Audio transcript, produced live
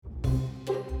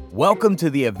Welcome to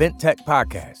the Event Tech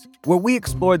Podcast, where we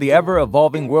explore the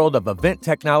ever-evolving world of event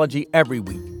technology every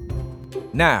week.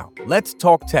 Now, let's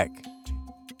talk tech.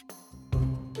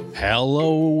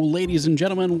 Hello, ladies and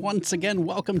gentlemen. Once again,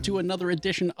 welcome to another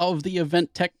edition of the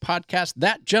Event Tech Podcast.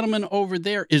 That gentleman over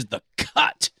there is the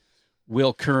Cut,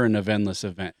 Will Curran of Endless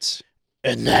Events.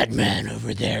 And that man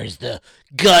over there is the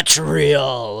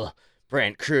Gutriel,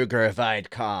 Brandt Kruger of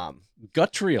IDCOM.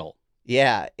 Gutriel.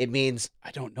 Yeah, it means I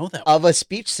don't know that of a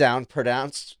speech sound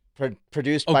produced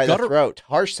by the throat,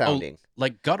 harsh sounding.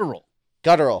 Like guttural.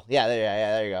 Guttural. Yeah,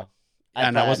 there you go.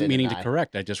 And I wasn't meaning to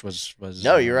correct. I just was.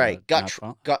 No, you're right.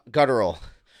 Guttural.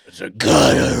 It's a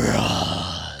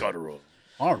guttural.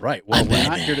 All right. Well, we're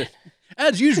not here to,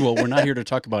 as usual, we're not here to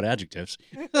talk about adjectives.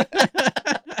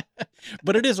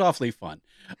 But it is awfully fun.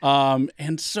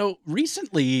 And so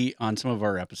recently on some of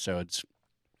our episodes,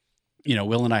 you know,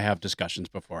 Will and I have discussions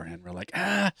beforehand. We're like,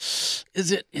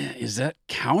 is that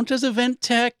count as event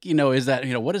tech? You know, is that,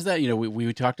 what is that? You know,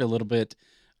 we talked a little bit,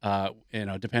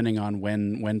 depending on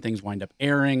when things wind up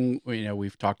airing,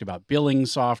 we've talked about billing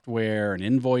software and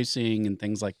invoicing and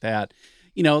things like that.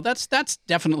 You know, that's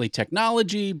definitely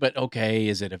technology, but okay,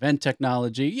 is it event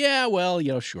technology? Yeah, well,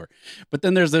 sure. But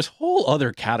then there's this whole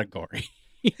other category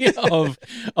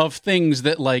of things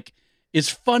that like is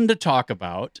fun to talk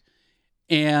about.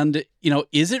 And,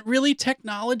 is it really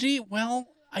technology? Well,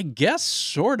 I guess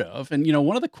sort of. And,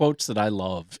 one of the quotes that I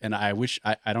love, and I wish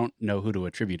I don't know who to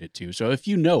attribute it to. So if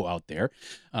you know out there,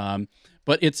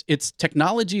 but it's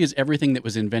technology is everything that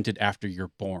was invented after you're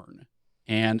born.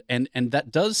 And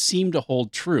that does seem to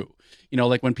hold true.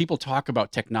 Like when people talk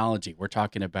about technology, we're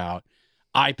talking about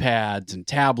iPads and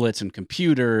tablets and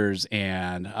computers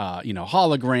and,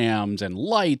 holograms and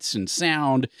lights and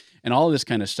sound and all this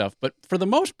kind of stuff. But for the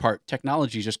most part,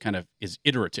 technology just kind of is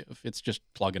iterative. It's just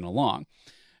plugging along.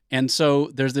 And so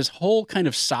there's this whole kind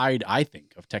of side, I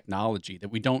think, of technology that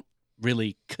we don't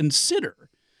really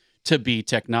consider to be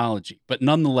technology, but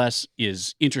nonetheless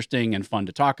is interesting and fun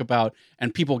to talk about,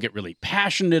 and people get really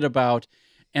passionate about.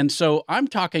 And so I'm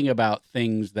talking about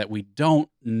things that we don't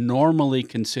normally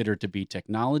consider to be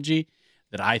technology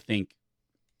that I think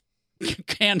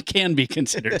can be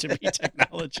considered to be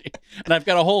technology. And I've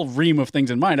got a whole ream of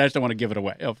things in mind. I just don't want to give it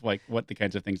away of like what the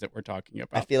kinds of things that we're talking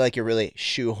about. I feel like you're really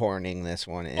shoehorning this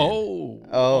one in.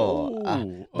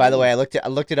 By the way, I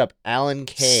looked it up. Alan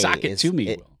Kay. Sock it to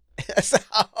me, Will.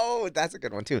 That's a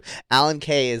good one too. Alan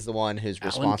Kay is the one who's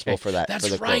responsible for that. That's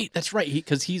right. Quote. That's right.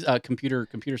 Because he's a computer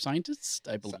scientist,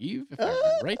 I believe. If I remember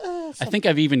right. I think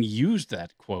I've even used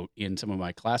that quote in some of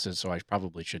my classes, so I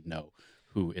probably should know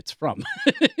who it's from.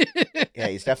 Yeah,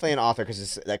 he's definitely an author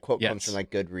because that quote comes from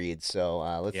like Goodreads. So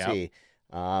let's see.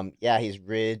 He's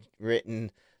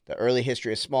written The Early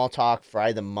History of Small Talk,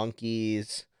 Fry the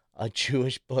Monkeys, A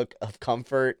Jewish Book of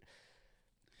Comfort.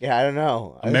 Yeah, I don't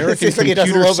know. American it seems like he does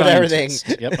a little bit of everything.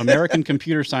 Yep, American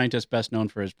computer scientist, best known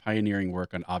for his pioneering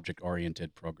work on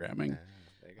object-oriented programming.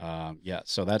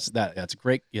 So that's that. That's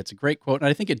great. It's a great quote, and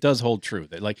I think it does hold true.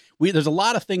 That there's a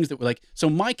lot of things that were like. So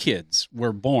my kids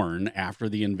were born after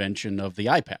the invention of the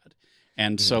iPad,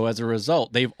 and so as a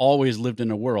result, they've always lived in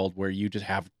a world where you just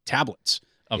have tablets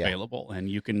available, and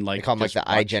you can they call them like the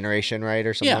iGeneration, right,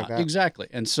 or something like that. Yeah, exactly.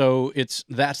 And so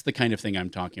that's the kind of thing I'm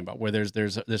talking about, where there's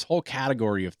this whole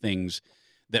category of things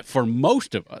that for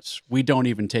most of us we don't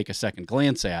even take a second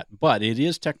glance at, but it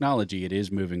is technology. It is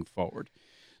moving forward.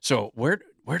 So where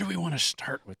do we want to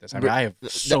start with this? I mean, I have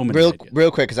so many ideas.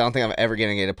 Real quick, because I don't think I'm ever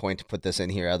going to get a point to put this in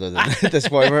here other than at this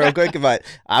point. Real quick, but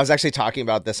I was actually talking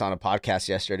about this on a podcast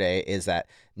yesterday, is that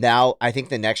now I think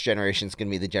the next generation is going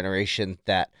to be the generation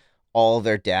that all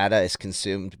their data is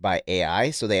consumed by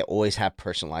AI, so they always have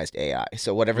personalized AI.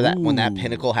 So whatever when that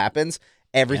pinnacle happens,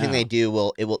 everything they do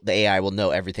the AI will know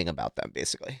everything about them,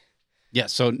 basically. Yeah,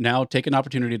 so now take an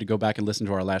opportunity to go back and listen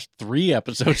to our last 3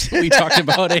 episodes that we talked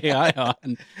about AI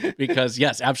on, because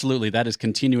yes, absolutely, that is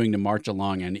continuing to march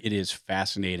along, and it is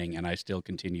fascinating, and I still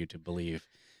continue to believe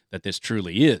that this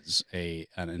truly is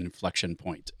an inflection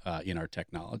point in our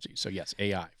technology. So yes,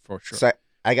 AI for sure. So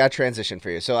I got a transition for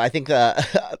you. So I think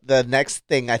the next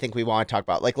thing I think we want to talk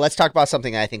about, let's talk about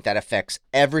something I think that affects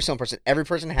every single person. Every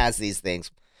person has these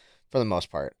things. For the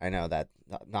most part, I know that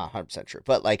not 100% true,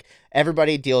 but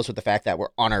everybody deals with the fact that we're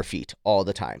on our feet all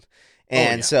the time.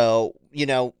 And so,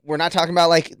 we're not talking about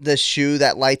the shoe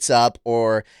that lights up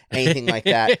or anything like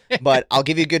that, but I'll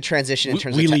give you a good transition in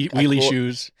terms of wheelie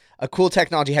shoes. A cool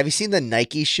technology. Have you seen the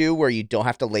Nike shoe where you don't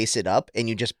have to lace it up and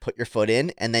you just put your foot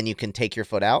in and then you can take your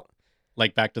foot out?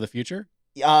 Like Back to the Future?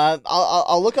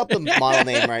 I'll look up the model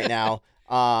name right now.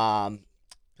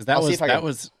 Because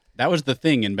that That was the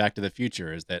thing in Back to the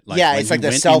Future, is that like yeah, when it's he like the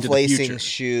went into self-lacing future-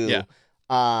 shoe.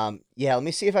 Yeah. Yeah, let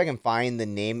me see if I can find the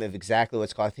name of exactly what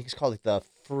it's called. I think it's called like the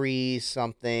Free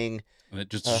something. And it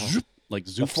just The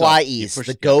zoops Fly up. You Ease, push-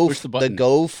 the yeah, push the button.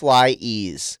 Go Fly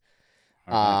Ease.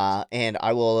 All right. And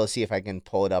I will see if I can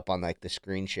pull it up on like the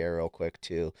screen share real quick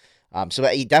too. So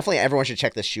definitely everyone should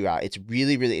check this shoe out. It's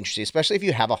really, really interesting, especially if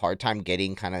you have a hard time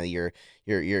getting kind of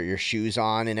your shoes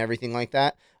on and everything like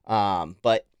that.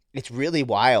 But it's really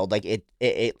wild. Like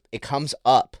it comes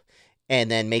up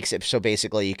and then makes it so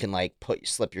basically you can like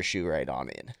slip your shoe right on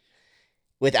in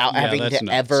without having that's to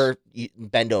nuts. ever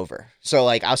bend over. So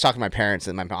like I was talking to my parents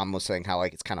and my mom was saying how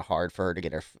like it's kind of hard for her to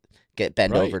get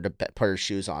bend Right. over to put her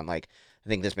shoes on. Like I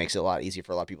think this makes it a lot easier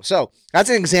for a lot of people. So that's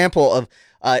an example of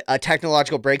a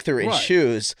technological breakthrough in Right.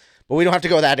 shoes, but we don't have to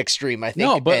go that extreme. I think.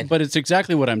 No, but it's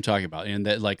exactly what I'm talking about, in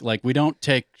that like we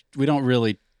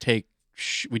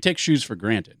take shoes for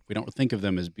granted. We don't think of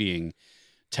them as being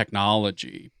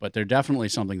technology, but they're definitely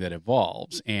something that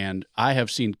evolves. And I have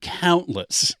seen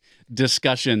countless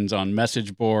discussions on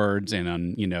message boards and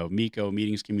on, Miko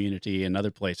meetings community and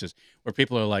other places where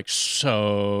people are like,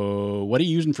 so what are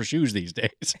you using for shoes these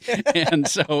days? And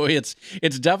so it's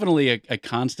definitely a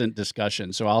constant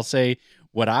discussion. So I'll say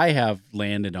what I have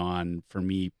landed on for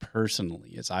me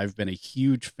personally is I've been a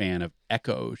huge fan of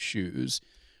Echo shoes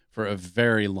for a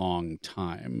very long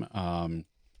time.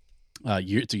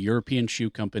 It's a European shoe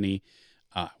company.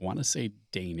 I want to say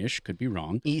Danish, could be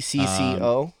wrong.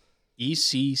 ECCO.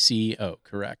 ECCO,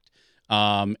 correct.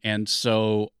 And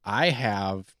so I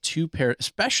have two pair,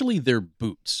 especially their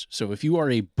boots. So if you are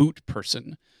a boot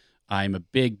person, I'm a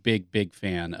big, big, big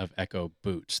fan of Echo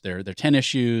boots. They're tennis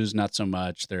shoes, not so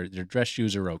much. Their dress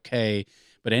shoes are okay,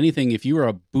 but anything, if you are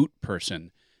a boot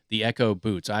person, the Echo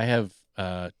boots. I have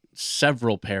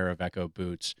several pair of Echo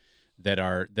boots that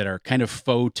are kind of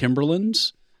faux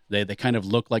Timberlands. They kind of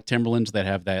look like Timberlands that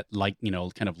have that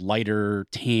kind of lighter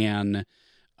tan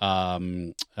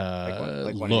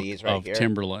Like one of these right of here.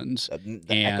 Timberlands. The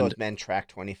And- Echo's Men Track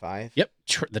 25. Yep,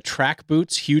 the track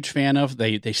boots, huge fan of.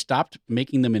 They stopped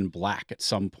making them in black at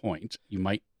some point. You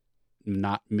may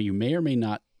or may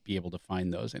not be able to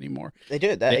find those anymore. They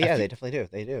do. They- I They think- definitely do.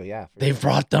 They do. Yeah. for They've sure.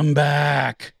 brought them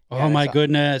back. Yeah, Oh my I saw-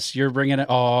 goodness, you're bringing it.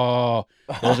 Oh,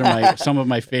 those are some of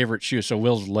my favorite shoes. So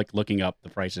Will's like looking up the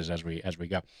prices as we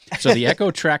go. So the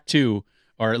Echo Track 2,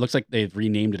 or it looks like they've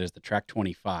renamed it as the Track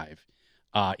 25,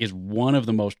 is one of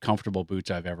the most comfortable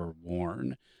boots I've ever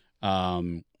worn.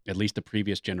 At least the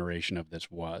previous generation of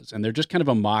this was, and they're just kind of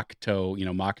a mock toe,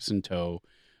 moccasin toe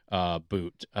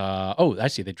boot. Oh, I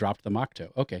see. They dropped the mock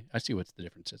toe. Okay, I see what the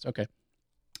difference is. Okay.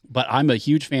 But I'm a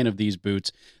huge fan of these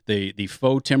boots. The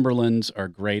faux Timberlands are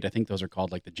great. I think those are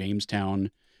called like the Jamestown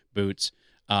boots.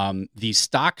 The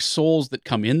stock soles that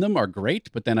come in them are great,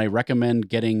 but then I recommend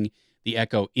getting the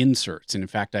Echo inserts. And in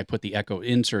fact, I put the Echo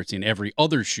inserts in every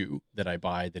other shoe that I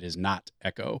buy that is not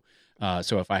Echo.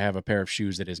 So if I have a pair of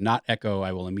shoes that is not Echo,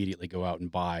 I will immediately go out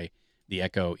and buy the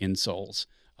Echo insoles,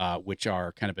 which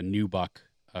are kind of a nubuck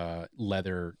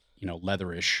leather,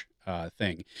 leatherish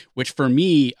thing, which for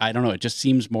me, I don't know, it just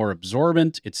seems more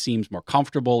absorbent. It seems more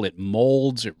comfortable. It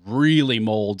really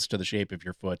molds to the shape of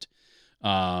your foot.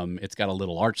 It's got a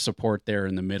little arch support there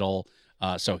in the middle.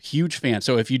 So huge fan.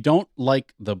 So if you don't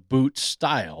like the boot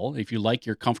style, if you like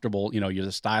your comfortable, you're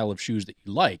the style of shoes that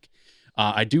you like,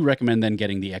 I do recommend then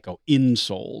getting the Echo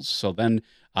insoles. So then,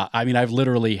 I've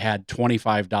literally had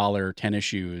 $25 tennis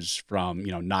shoes from,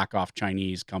 knockoff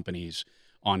Chinese companies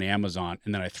on Amazon,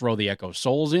 and then I throw the Echo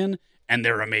soles in, and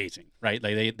they're amazing, right?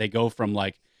 They go from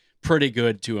like pretty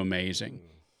good to amazing.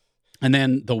 And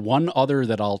then the one other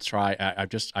that I'll try, I've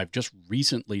just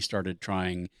recently started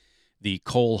trying the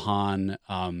Cole Haan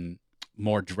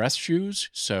more dress shoes.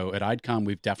 So at IDCOM,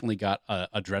 we've definitely got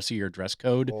a dressier dress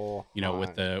code. We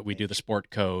do the sport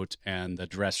coat and the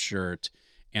dress shirt.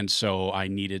 And so I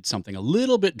needed something a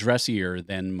little bit dressier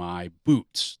than my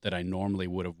boots that I normally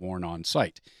would have worn on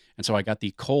site. And so I got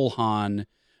the Cole Haan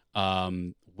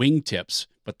wingtips,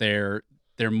 but they're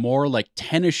more like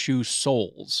tennis shoe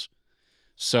soles.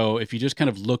 So if you just kind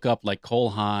of look up like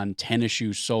Cole Haan tennis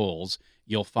shoe soles,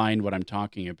 you'll find what I'm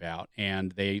talking about.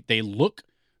 And they look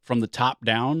from the top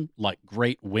down like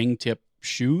great wingtip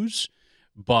shoes,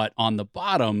 but on the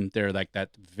bottom, they're like that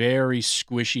very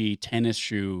squishy tennis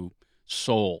shoe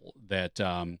sole that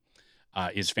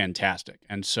is fantastic.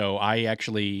 And so I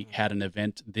actually had an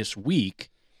event this week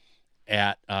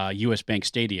at US Bank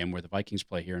Stadium where the Vikings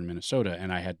play here in Minnesota,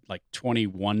 and I had like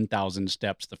 21,000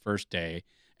 steps the first day,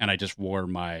 and I just wore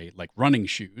my like running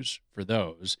shoes for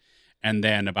those, and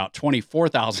then about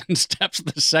 24,000 steps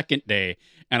the second day,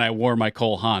 and I wore my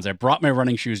Cole Haans. I brought my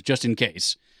running shoes just in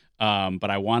case, But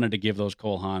I wanted to give those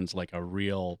Cole Haans like a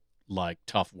real like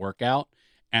tough workout,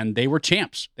 and they were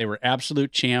champs. They were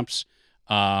absolute champs.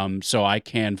 So I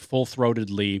can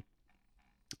full-throatedly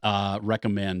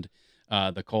recommend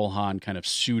the Cole Haan kind of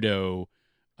pseudo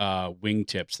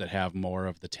wingtips that have more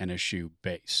of the tennis shoe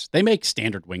base. They make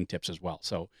standard wingtips as well,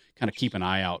 so kind of keep an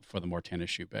eye out for the more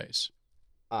tennis shoe base.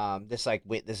 This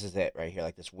is it right here,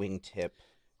 like this wingtip.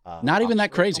 Not even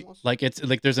that crazy. Almost? Like it's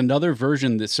like there's another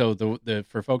version that so the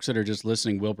for folks that are just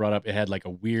listening, Will brought up it had like a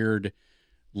weird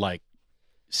like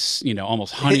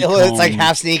almost honeycomb. It's like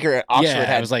half sneaker. Oxford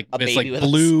had it was like a it's baby like with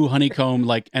blue honeycomb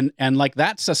like and like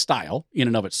that's a style in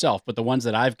and of itself. But the ones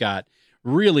that I've got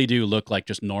really do look like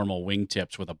just normal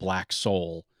wingtips with a black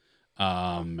sole,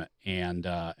 but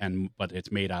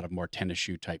it's made out of more tennis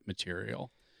shoe type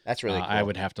material. That's really cool. I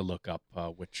would have to look up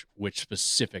which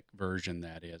specific version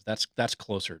that is. That's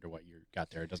closer to what you got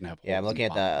there. It doesn't have. Yeah, I'm looking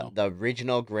at bottom, the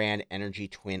original Grand Energy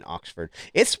Twin Oxford.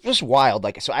 It's just wild.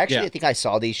 Like, so actually, I think I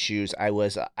saw these shoes. I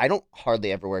don't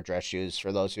hardly ever wear dress shoes.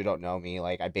 For those who don't know me,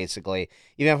 like I basically,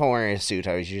 even if I'm wearing a suit,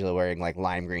 I was usually wearing like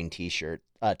lime green t-shirt,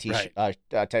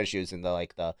 tennis shoes in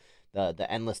the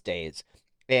endless days.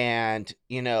 And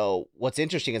what's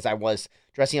interesting is I was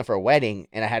dressing up for a wedding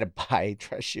and I had to buy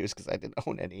dress shoes because I didn't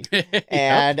own any.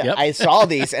 And Yep. I saw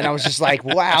these and I was just like,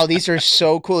 wow, these are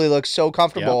so cool. They look so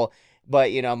comfortable.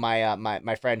 But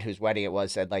my friend whose wedding it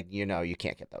was said like, you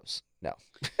can't get those. No.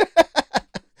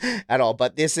 At all.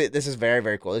 But this is very,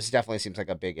 very cool. This definitely seems like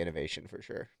a big innovation for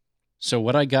sure. So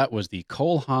what I got was the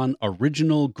Cole Haan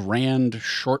Original Grand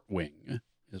Short Wing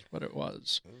is what it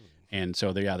was. Ooh. And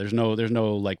so there's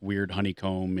no like weird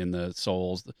honeycomb in the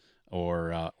soles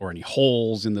or any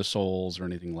holes in the soles or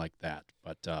anything like that.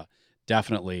 But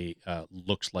definitely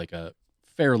looks like a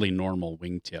fairly normal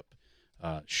wingtip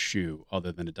shoe,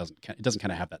 other than it doesn't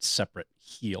kind of have that separate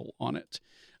heel on it.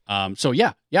 So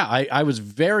I was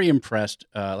very impressed.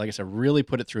 Like I said, really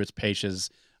put it through its paces.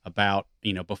 About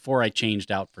before I changed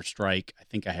out for Strike, I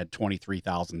think I had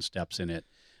 23,000 steps in it.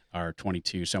 Or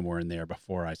 22 somewhere in there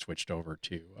before I switched over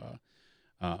to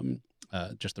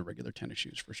just the regular tennis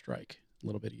shoes for Strike. A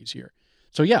little bit easier.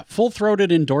 So yeah,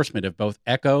 full-throated endorsement of both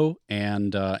Echo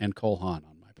and Cole Haan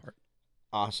on my part.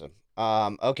 Awesome.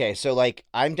 Okay, so like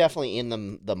I'm definitely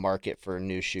in the market for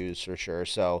new shoes for sure.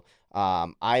 So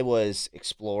I was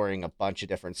exploring a bunch of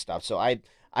different stuff. So I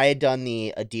had done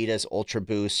the Adidas Ultra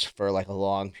Boost for like a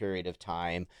long period of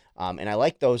time, and I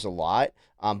like those a lot.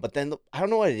 But then I don't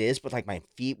know what it is, but like my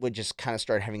feet would just kind of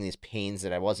start having these pains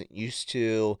that I wasn't used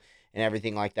to and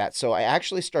everything like that. So I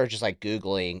actually started just like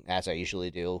Googling, as I usually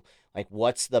do, like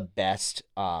what's the best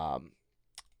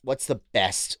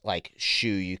like shoe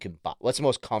you can buy? What's the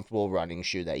most comfortable running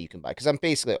shoe that you can buy? Because I'm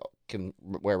basically can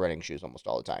wear running shoes almost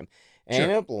all the time. And I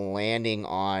ended up landing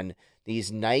on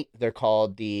these Nike. They're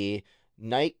called the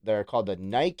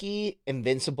Nike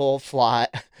Invincible Fly.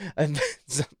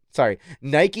 Sorry,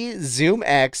 Nike Zoom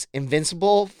X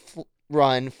Invincible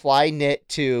Run Fly Knit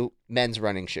 2 men's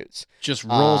running shoes. Just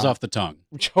rolls off the tongue.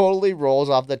 Totally rolls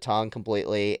off the tongue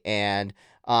completely. And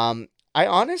I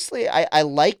honestly, I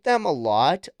like them a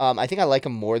lot. I think I like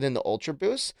them more than the Ultra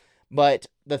Boost. But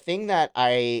the thing that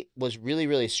I was really,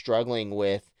 really struggling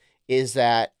with is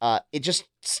that it just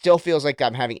still feels like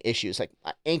I'm having issues. Like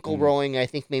ankle rolling, I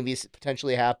think maybe is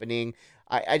potentially happening.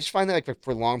 I just find that like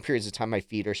for long periods of time, my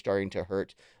feet are starting to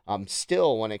hurt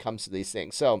still when it comes to these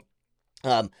things. So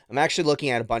I'm actually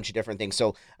looking at a bunch of different things.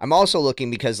 So I'm also looking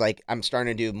because like I'm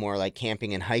starting to do more like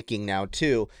camping and hiking now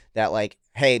too, that like,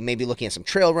 hey, maybe looking at some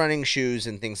trail running shoes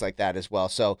and things like that as well.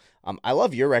 So I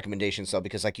love your recommendations though,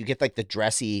 because like you get like the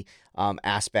dressy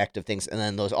aspect of things. And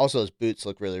then those boots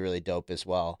look really, really dope as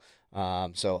well.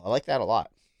 So I like that a lot.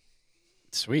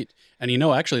 Sweet. And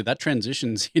actually that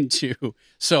transitions into,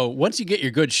 so once you get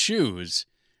your good shoes,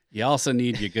 you also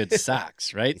need your good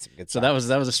socks, right? So that was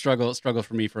a struggle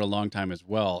for me for a long time as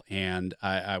well. And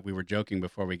we were joking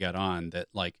before we got on that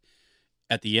like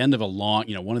at the end of a long,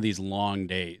 one of these long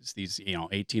days, these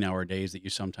 18-hour days that you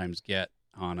sometimes get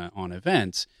on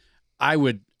events, I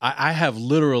have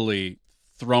literally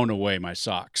thrown away my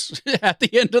socks at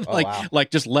the end of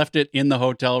like just left it in the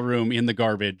hotel room in the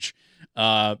garbage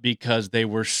because they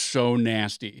were so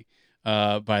nasty.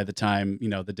 By the time,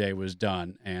 the day was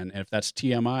done. And if that's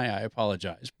TMI, I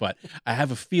apologize. But I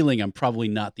have a feeling I'm probably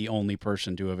not the only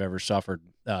person to have ever suffered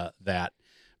that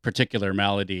particular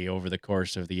malady over the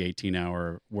course of the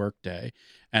 18-hour workday.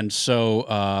 And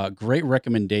so great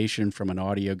recommendation from an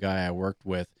audio guy I worked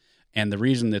with. And the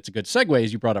reason that's a good segue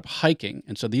is you brought up hiking.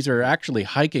 And so these are actually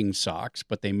hiking socks,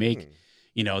 but they make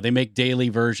they make daily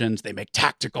versions, they make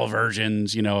tactical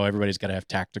versions. Everybody's got to have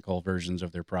tactical versions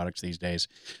of their products these days.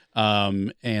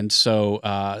 And so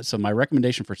my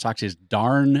recommendation for socks is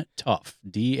Darn Tough,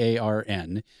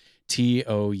 DarnTough.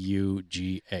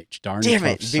 Darn Damn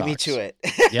Tough it, beat me socks. to it.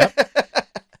 Yep.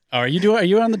 Are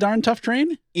you on the Darn Tough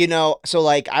train? So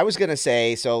like I was going to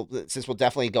say, so since we'll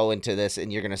definitely go into this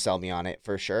and you're going to sell me on it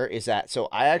for sure, is that, so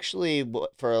I actually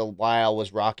for a while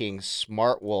was rocking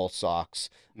Smart Wool socks.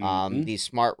 These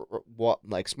Smart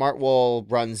Wool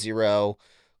Run Zero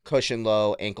cushion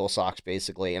low ankle socks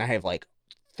basically. And I have like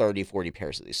 30, 40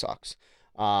 pairs of these socks.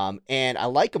 And I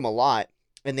like them a lot.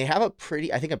 And they have a pretty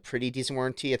decent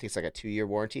warranty. I think it's like a 2-year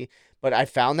warranty. But I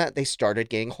found that they started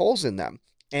getting holes in them.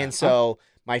 And so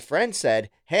my friend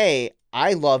said, hey,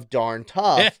 I love Darn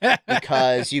Tough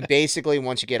because you basically,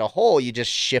 once you get a hole, you just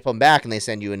ship them back and they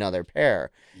send you another pair.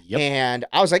 Yep. And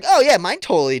I was like, oh, yeah, mine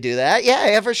totally do that.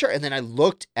 Yeah, for sure. And then I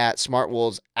looked at Smart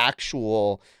Wool's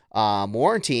actual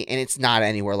warranty, and it's not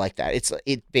anywhere like that.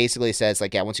 It basically says,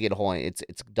 like, yeah, once you get a hole in it,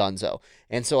 it's donezo.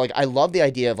 And so, like, I love the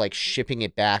idea of, like, shipping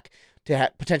it back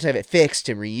to potentially have it fixed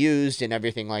and reused and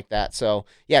everything like that. So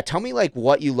yeah, tell me like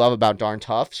what you love about Darn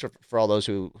Tough for all those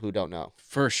who don't know.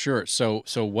 For sure. So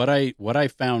what I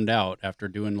found out after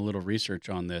doing a little research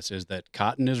on this is that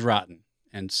cotton is rotten.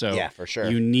 And so yeah, for sure.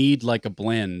 You need like a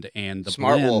blend, and the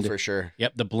Smart blend, wool for sure.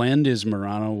 Yep, the blend is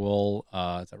Merino wool.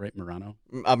 Is that right? Merino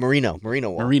wool.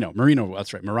 Merino.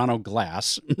 That's right. Merino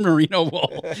glass, merino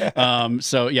wool.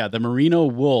 So yeah, the merino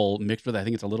wool mixed with, I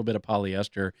think it's a little bit of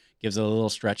polyester, gives it a little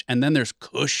stretch, and then there's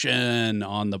cushion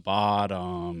on the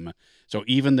bottom. So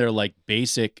even their like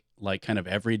basic, like kind of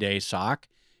everyday sock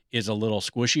is a little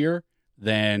squishier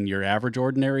than your average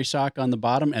ordinary sock on the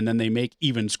bottom, and then they make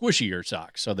even squishier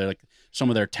socks. So they're like some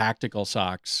of their tactical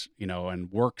socks,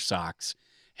 and work socks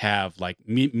have like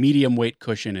medium weight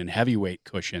cushion and heavyweight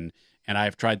cushion, and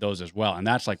I've tried those as well, and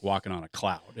that's like walking on a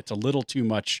cloud. It's a little too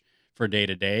much for day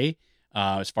to day,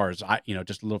 as far as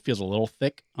just feels a little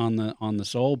thick on the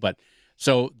sole, but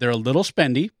so they're a little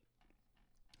spendy.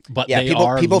 But yeah,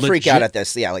 people freak out at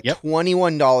this. Yeah, like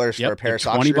 $21 for a pair of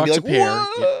socks. $20 a pair.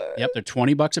 What? Yep, they're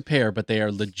 $20 a pair, but they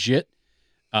are legit.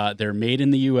 They're made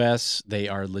in the U.S. They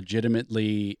are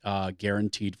legitimately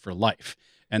guaranteed for life.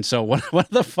 And so one of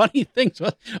the funny things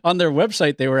was on their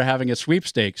website, they were having a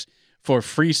sweepstakes for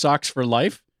free socks for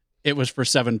life. It was for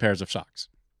 7 pairs of socks.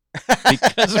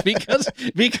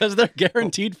 because they're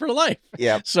guaranteed for life.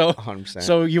 Yeah. So 100%.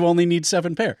 So you only need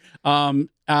 7 pair.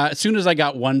 As soon as I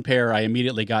got 1 pair, I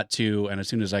immediately got 2, and as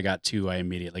soon as I got 2, I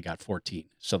immediately got 14,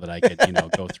 so that I could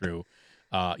go through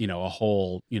a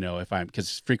whole,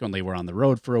 because frequently we're on the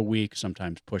road for a week,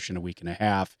 sometimes pushing a week and a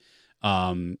half,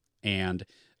 and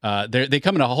they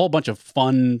come in a whole bunch of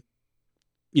fun,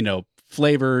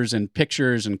 flavors and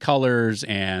pictures and colors,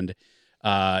 and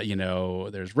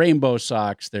there's rainbow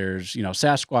socks, there's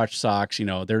Sasquatch socks,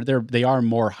 they are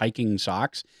more hiking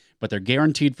socks, but they're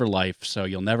guaranteed for life, so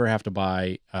you'll never have to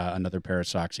buy another pair of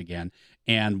socks again.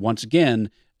 And once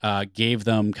again, gave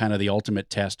them kind of the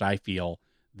ultimate test, I feel,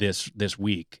 this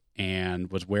week, and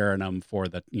was wearing them for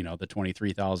the the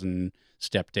 23,000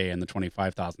 step day and the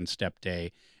 25,000 step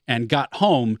day, and got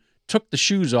home, took the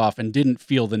shoes off, and didn't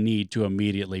feel the need to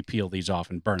immediately peel these off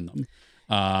and burn them.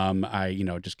 I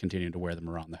just continued to wear them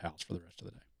around the house for the rest of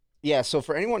the day. Yeah, so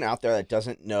for anyone out there that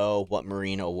doesn't know what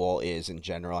merino wool is in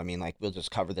general, I mean, like, we'll just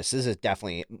cover this. This is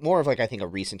definitely more of, like, I think a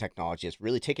recent technology. It's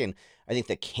really taken, I think,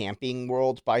 the camping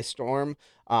world by storm.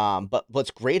 But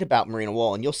what's great about merino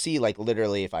wool, and you'll see, like,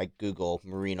 literally if I Google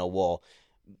merino wool,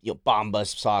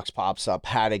 Bombas socks pops up,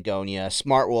 Patagonia,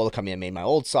 Smart Wool to come in and made my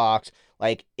old socks.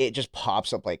 Like, it just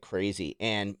pops up like crazy.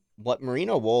 And what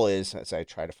merino wool is, as I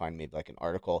try to find maybe like an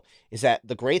article, is that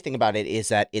the great thing about it is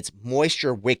that it's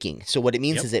moisture wicking. So what it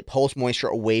means is it pulls moisture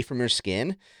away from your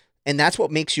skin, and that's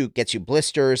what gets you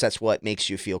blisters. That's what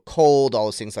makes you feel cold, all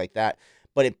those things like that.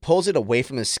 But it pulls it away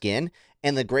from the skin.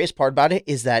 And the greatest part about it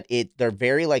is that they're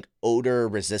very like odor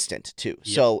resistant too. Yep.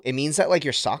 So it means that like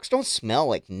your socks don't smell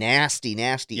like nasty,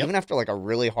 even after like a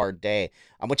really hard day,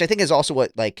 which I think is also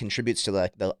what like contributes to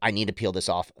the I need to peel this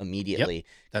off immediately.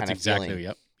 That's kind of exactly feeling.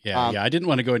 Yep. Yeah, I didn't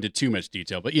want to go into too much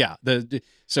detail, but yeah,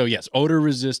 so yes, odor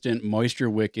resistant, moisture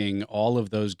wicking, all of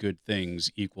those good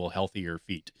things equal healthier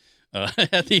feet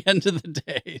at the end of the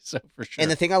day. So for sure.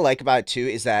 And the thing I like about it too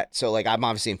is that, so like I'm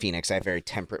obviously in Phoenix, I have very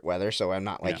temperate weather, so I'm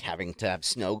not like having to have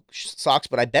snow socks,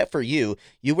 but I bet for you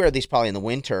wear these probably in the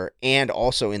winter and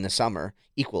also in the summer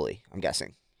equally, I'm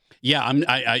guessing. Yeah,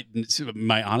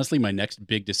 honestly, my next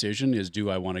big decision is, do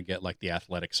I want to get like the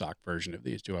athletic sock version of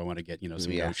these? Do I want to get,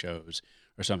 some no-shows,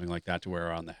 or something like that to wear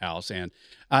around the house. And,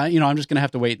 I'm just going to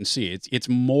have to wait and see. It's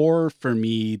more for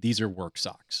me, these are work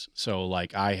socks. So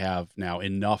like I have now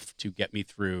enough to get me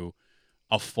through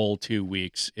a full 2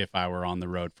 weeks if I were on the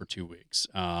road for 2 weeks.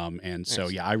 And so,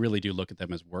 Nice. yeah, I really do look at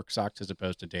them as work socks as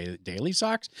opposed to daily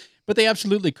socks, but they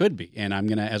absolutely could be. And I'm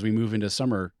going to, as we move into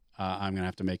summer, I'm going to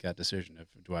have to make that decision.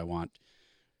 Do I want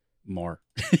more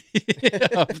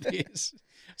of these?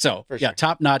 So For yeah, sure.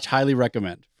 top notch, highly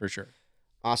recommend for sure.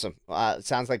 Awesome. It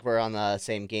sounds like we're on the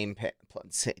same game plan,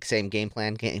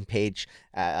 game page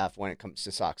when it comes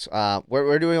to socks.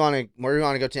 Where do we want to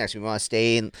go to next? We want to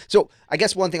stay in. So I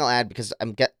guess one thing I'll add, because are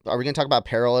we going to talk about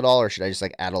apparel at all, or should I just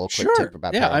like add a little quick tip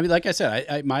about Yeah, apparel? I mean, like I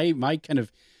said, my kind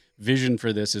of vision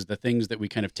for this is the things that we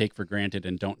kind of take for granted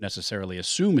and don't necessarily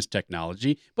assume is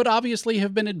technology, but obviously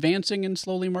have been advancing and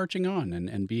slowly marching on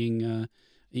and being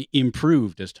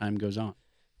improved as time goes on.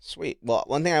 Sweet. Well,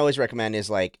 one thing I always recommend is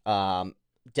like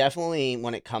definitely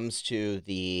when it comes to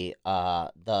the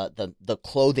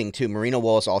clothing too. Merino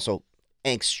wool is also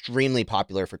extremely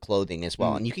popular for clothing as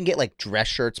well, and you can get like dress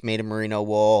shirts made of merino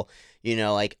wool.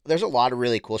 Like there's a lot of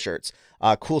really cool shirts,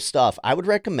 cool stuff. I would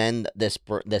recommend this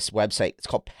website. It's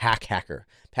called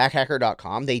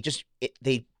packhacker.com.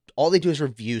 All they do is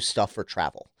review stuff for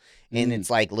travel, and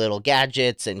it's like little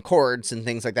gadgets and cords and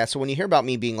things like that. So when you hear about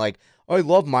me being like, oh, I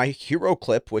love my Hero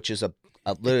Clip, which is a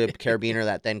little carabiner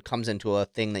that then comes into a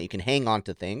thing that you can hang on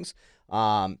to things.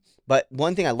 But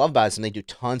one thing I love about it is they do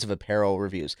tons of apparel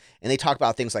reviews, and they talk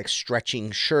about things like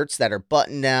stretching shirts that are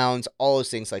button downs, all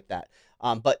those things like that.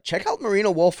 But check out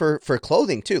merino wool for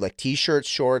clothing too, like t-shirts,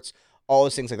 shorts, all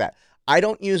those things like that. I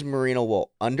don't use merino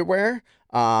wool underwear.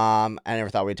 I never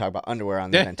thought we'd talk about underwear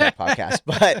on the Event Tech podcast,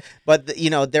 but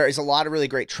there is a lot of really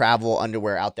great travel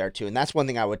underwear out there too, and that's one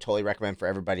thing I would totally recommend for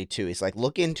everybody too. Is like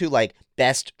look into like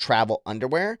best travel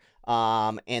underwear,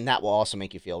 and that will also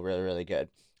make you feel really, really good.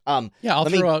 Yeah, I'll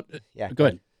throw out. Yeah, go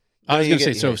ahead. I was going to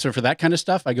say, so so for that kind of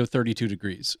stuff, I go 32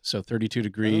 degrees. So 32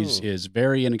 degrees is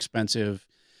very inexpensive.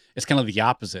 It's kind of the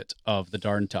opposite of the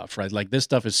Darn Tough, right? Like this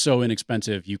stuff is so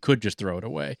inexpensive, you could just throw it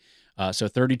away. So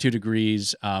 32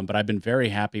 degrees, but I've been very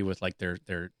happy with like their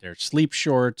sleep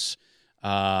shorts,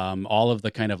 all of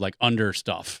the kind of like under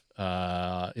stuff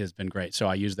has been great. So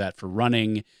I use that for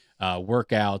running,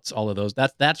 workouts, all of those.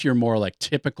 That's your more like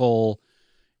typical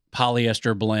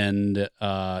polyester blend,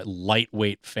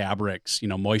 lightweight fabrics,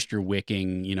 moisture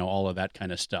wicking, all of that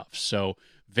kind of stuff. So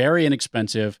very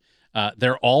inexpensive.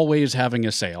 They're always having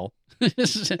a sale.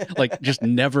 Like just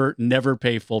never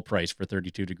pay full price for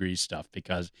 32 degrees stuff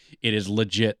because it is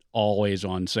legit always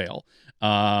on sale.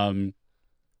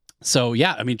 So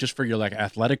yeah, I mean, just for your like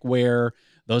athletic wear,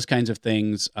 those kinds of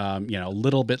things, a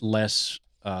little bit less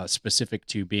specific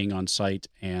to being on site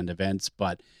and events,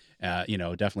 but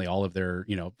definitely all of their,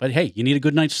 but hey, you need a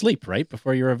good night's sleep right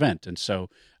before your event. And so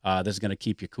this is going to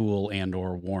keep you cool and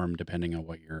or warm depending on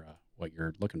what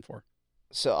you're looking for.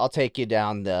 So I'll take you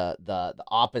down the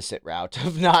opposite route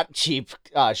of not cheap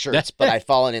shirts, but I've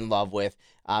fallen in love with.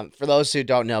 For those who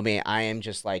don't know me, I am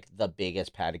just like the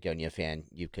biggest Patagonia fan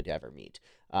you could ever meet.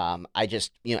 I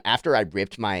just, after I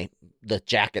ripped the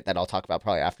jacket that I'll talk about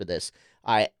probably after this,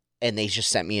 and they just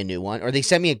sent me a new one, or they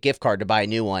sent me a gift card to buy a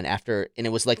new one and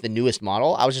it was like the newest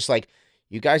model. I was just like,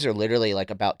 you guys are literally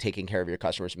like about taking care of your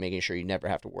customers and making sure you never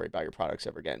have to worry about your products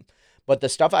ever again. But the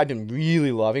stuff I've been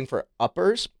really loving for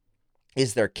uppers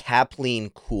is their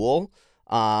Capleen Cool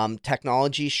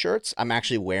technology shirts. I'm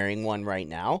actually wearing one right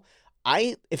now.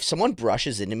 If someone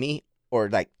brushes into me or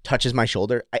like touches my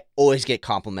shoulder, I always get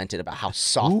complimented about how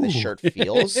soft this shirt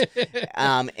feels.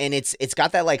 And it's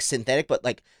got that like synthetic, but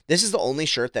like this is the only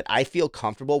shirt that I feel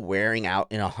comfortable wearing out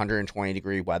in 120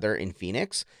 degree weather in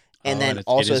Phoenix. And then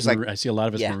also it's like I see a lot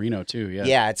of it's merino too. Yeah.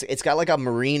 Yeah. It's got like a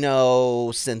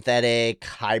merino synthetic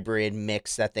hybrid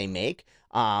mix that they make.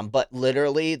 But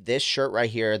literally this shirt right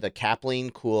here, the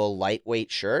Capleen Cool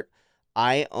lightweight shirt,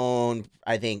 I own,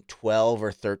 I think 12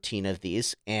 or 13 of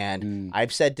these. And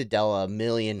I've said to Della a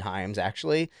million times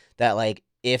actually that like,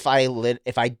 if I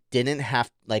didn't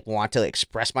have like want to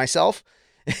express myself,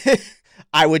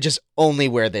 I would just only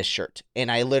wear this shirt.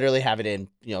 And I literally have it in,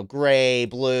 gray,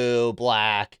 blue,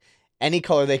 black, any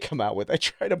color they come out with. I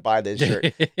try to buy this shirt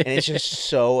and it's just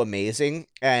so amazing.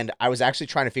 And I was actually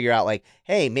trying to figure out like,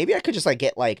 hey, maybe I could just like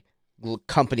get like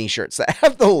company shirts that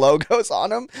have the logos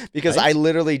on them because I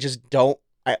literally just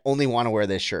I only want to wear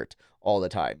this shirt all the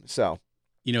time. So,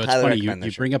 it's funny.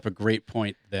 You bring up a great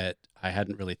point that I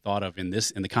hadn't really thought of in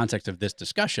the context of this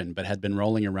discussion, but had been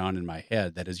rolling around in my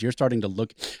head. That is,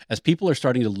 as people are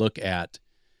starting to look at,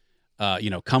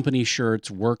 company shirts,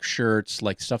 work shirts,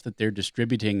 like stuff that they're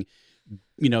distributing,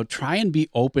 try and be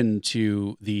open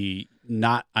to the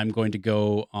not I'm going to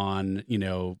go on,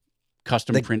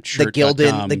 custom print shirt.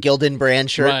 The Gildan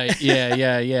brand shirt. Right.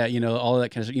 Yeah. All of that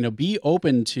kind of stuff. Be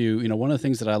open to, one of the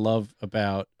things that I love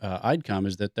about IDCOM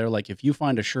is that they're like, if you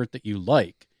find a shirt that you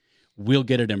like, we'll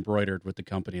get it embroidered with the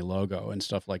company logo and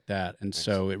stuff like that. And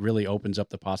so it really opens up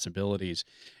the possibilities.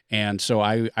 And so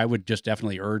I would just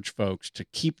definitely urge folks to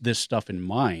keep this stuff in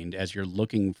mind as you're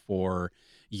looking for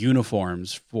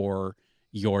uniforms for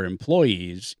your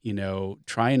employees.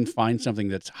 Try and find something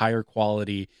that's higher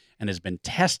quality and has been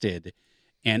tested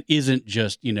and isn't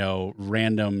just,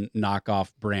 random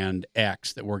knockoff brand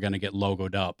X that we're going to get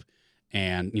logoed up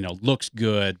and, looks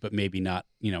good, but maybe not,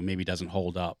 maybe doesn't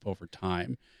hold up over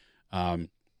time. And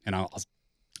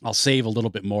I'll save a little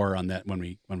bit more on that when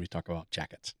we talk about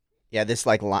jackets. Yeah, this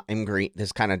like lime green,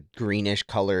 this kind of greenish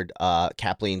colored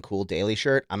Kathleen Cool Daily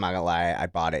shirt. I'm not gonna lie, I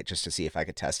bought it just to see if I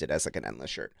could test it as like an endless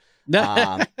shirt.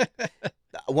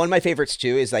 One of my favorites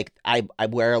too is like I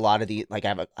wear a lot of the like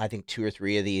I think 2 or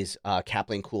 3 of these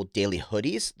Kathleen Cool Daily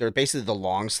hoodies. They're basically the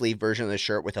long sleeve version of the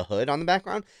shirt with a hood on the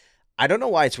background. I don't know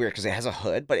why it's weird because it has a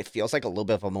hood, but it feels like a little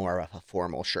bit of a more of a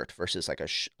formal shirt versus like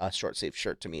a short sleeve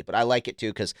shirt to me. But I like it too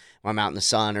because when I'm out in the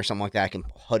sun or something like that, I can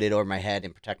hood it over my head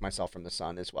and protect myself from the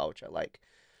sun as well, which I like.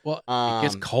 Well, it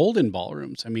gets cold in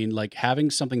ballrooms. I mean, like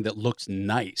having something that looks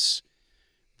nice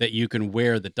that you can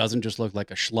wear that doesn't just look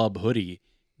like a schlub hoodie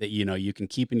that, you can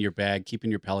keep in your bag, keep in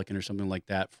your Pelican or something like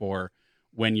that for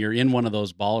when you're in one of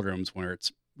those ballrooms where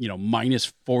it's,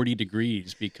 minus 40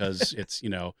 degrees because it's,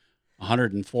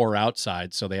 104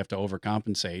 outside, so they have to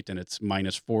overcompensate, and it's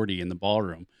minus 40 in the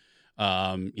ballroom.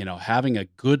 Having a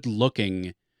good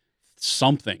looking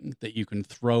something that you can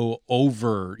throw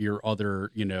over your other,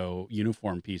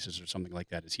 uniform pieces or something like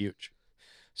that is huge.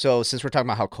 So since we're talking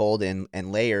about how cold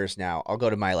and layers now, I'll go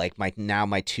to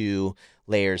my 2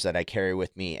 layers that I carry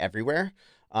with me everywhere.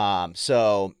 One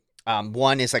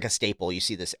is like a staple. You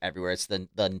see this everywhere. It's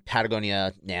the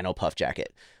Patagonia Nano Puff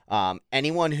jacket.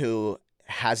 Anyone who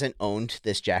hasn't owned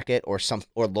this jacket or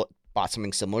bought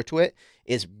something similar to it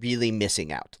is really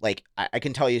missing out. Like I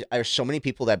can tell you, there's so many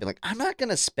people that have been like, I'm not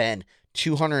gonna spend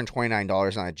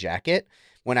 $229 on a jacket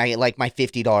when I like my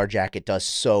 $50 jacket does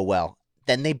so well.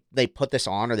 Then they put this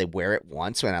on or they wear it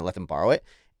once when I let them borrow it,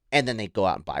 and then they go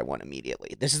out and buy one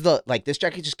immediately. This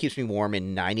jacket just keeps me warm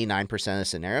in 99% of the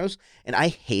scenarios, and I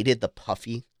hated the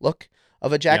puffy look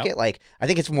of a jacket. Yep. Like I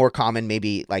think it's more common,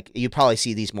 maybe like you probably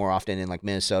see these more often in like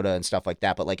Minnesota and stuff like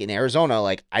that. But like in Arizona,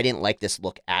 like I didn't like this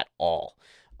look at all.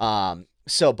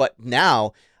 But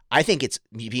now I think it's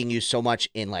being used so much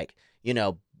in like,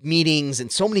 meetings,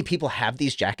 and so many people have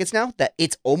these jackets now that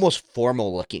it's almost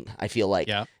formal looking, I feel like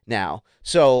now.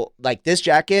 So like this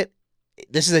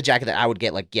is a jacket that I would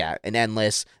get an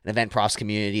Endless, an Event Profs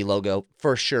community logo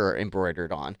for sure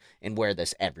embroidered on and wear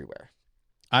this everywhere.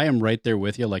 I am right there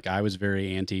with you. Like I was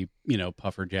very anti,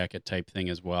 puffer jacket type thing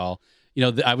as well.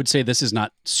 I would say this is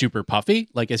not super puffy.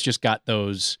 Like it's just got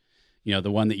those, the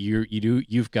one that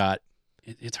you've got.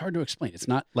 It's hard to explain. It's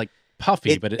not like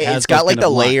puffy, but it's got like the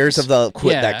layers of the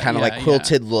that kind of like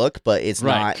quilted look, but it's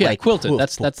not like quilted.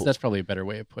 That's probably a better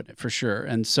way of putting it for sure.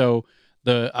 And so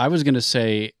I was going to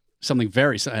say something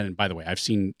very, and by the way, I've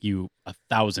seen you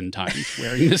 1,000 times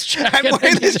wearing this jacket. I'm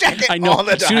wearing this jacket I know. all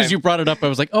the time. As soon as you brought it up, I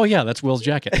was like, oh yeah, that's Will's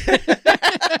jacket.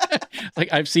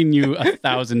 Like I've seen you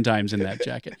 1,000 times in that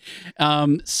jacket.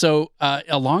 So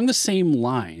along the same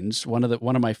lines, one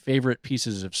of my favorite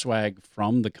pieces of swag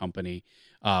from the company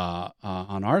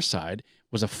on our side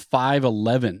was a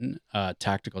 511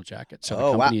 tactical jacket. So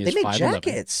the company is 511.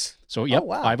 Jackets. So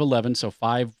 511. So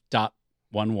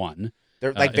 5.11.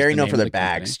 They're like very known for their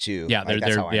bags too. Yeah, like,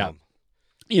 they're and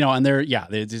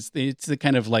it's the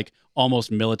kind of like almost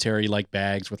military like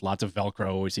bags with lots of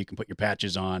Velcro so you can put your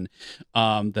patches on.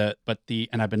 And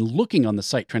I've been looking on the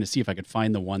site trying to see if I could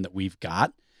find the one that we've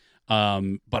got.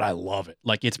 But I love it.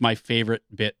 Like it's my favorite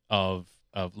bit of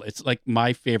it's like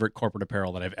my favorite corporate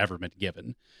apparel that I've ever been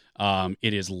given.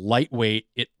 It is lightweight.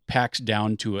 It packs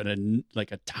down to a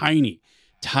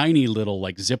tiny little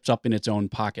like zips up in its own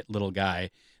pocket little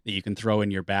guy that you can throw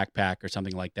in your backpack or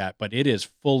something like that. But it is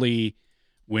fully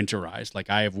winterized. Like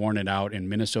I have worn it out in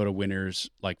Minnesota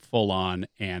winters, like full on,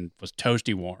 and was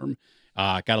toasty warm.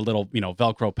 Got a little,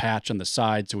 Velcro patch on the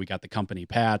side. So we got the company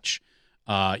patch,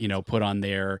 put on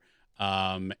there.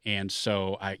 And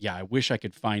so I wish I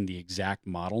could find the exact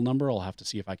model number. I'll have to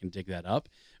see if I can dig that up,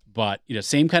 but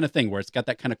same kind of thing where it's got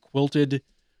that kind of quilted,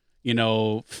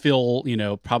 fill,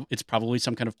 it's probably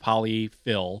some kind of poly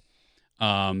fill.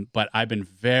 But I've been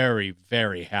very,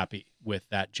 very happy with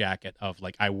that jacket of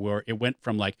like, it went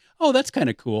from like, oh, that's kind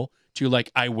of cool to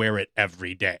like I wear it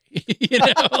every day.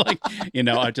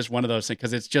 Just one of those things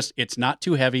because it's not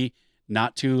too heavy,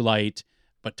 not too light,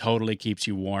 but totally keeps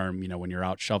you warm. When you're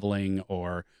out shoveling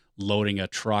or loading a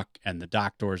truck and the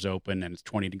dock door's open and it's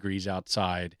 20 degrees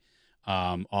outside,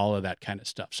 all of that kind of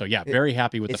stuff. So yeah, very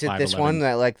happy with the 511. Is it this one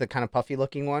that like the kind of puffy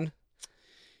looking one?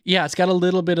 Yeah, it's got a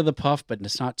little bit of the puff, but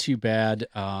it's not too bad.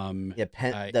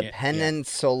 The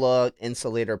Peninsula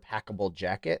Insulator Packable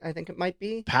Jacket, I think it might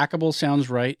be. Packable sounds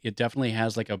right. It definitely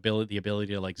has like the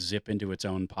ability to like zip into its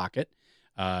own pocket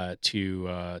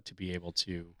to be able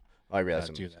to I realize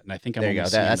do that. And I think there you go.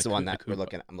 That's the one that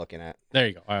I'm looking at. There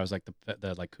you go. I was like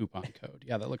the like coupon code.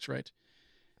 Yeah, that looks right.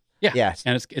 Yeah. Yes.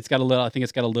 And it's got a little. I think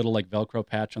it's got a little like Velcro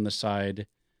patch on the side,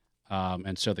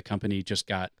 and so the company just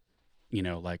got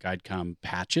like IDCOM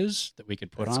patches that we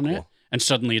could put on it, and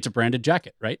suddenly it's a branded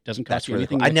jacket. Right? Doesn't cost you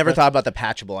anything. Cool. I never thought about the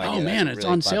patchable idea. Oh man, it's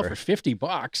on sale for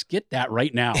 $50. Get that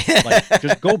right now. Like,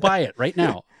 just go buy it right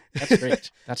now. That's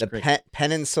great. That's great.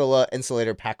 Peninsula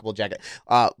Insulator Packable Jacket.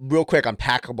 Real quick on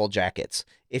packable jackets.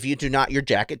 If your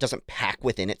jacket doesn't pack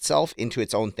within itself into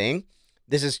its own thing,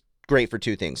 this is great for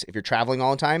two things. If you're traveling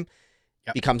all the time,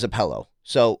 becomes a pillow.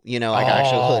 So,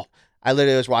 I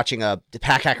literally was watching the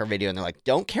Pack Hacker video and they're like,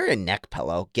 don't carry a neck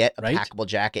pillow, get a packable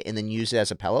jacket and then use it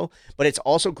as a pillow. But it's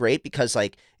also great because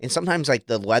and sometimes like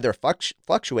the leather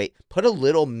fluctuate, put a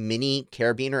little mini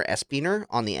carabiner S-biner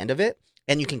on the end of it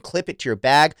and you can clip it to your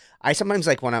bag. I sometimes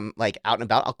like when I'm like out and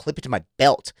about, I'll clip it to my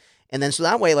belt. And then so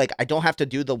that way, like I don't have to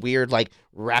do the weird like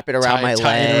wrap it around my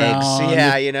legs.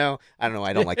 Yeah, I don't know.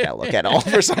 I don't like that look at all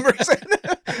for some reason.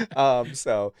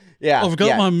 So yeah, I've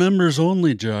got my members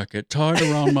only jacket tied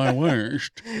around my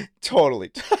waist.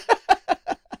 Totally.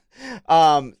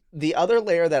 The other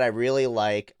layer that I really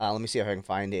like, let me see if I can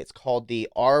find it. It's called the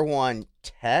R1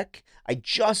 Tech. I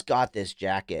just got this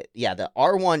jacket. Yeah, the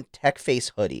R1 Tech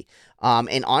Face hoodie.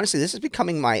 And honestly, this is going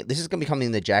to be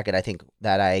becoming the jacket I think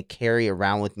that I carry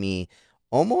around with me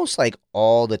almost like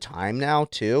all the time now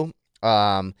too.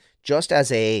 Just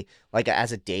as a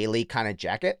daily kind of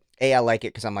jacket. I like it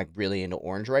because I'm like really into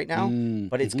orange right now.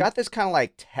 But it's got this kind of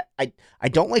like I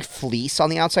don't like fleece on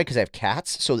the outside because I have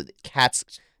cats, so cats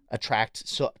attract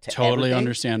to totally everything.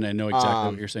 Understand. I know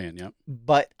exactly what you're saying. Yeah.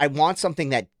 But I want something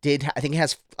that I think it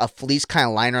has a fleece kind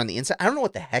of liner on the inside. I don't know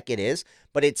what the heck it is,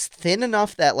 but it's thin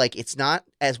enough that like it's not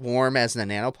as warm as the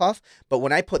Nano Puff. But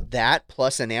when I put that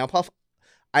plus a Nano Puff,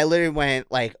 I literally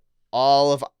went like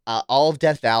all of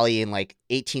Death Valley in like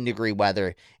 18-degree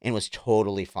weather and was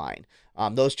totally fine.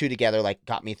 Those two together like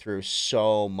got me through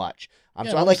so much.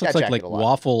 So I like that jacket a lot.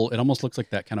 Waffle. It almost looks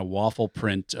like that kind of waffle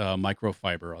print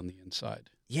microfiber on the inside.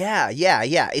 Yeah.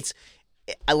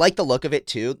 I like the look of it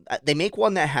too. They make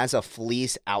one that has a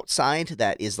fleece outside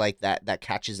that is like that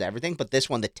catches everything, but this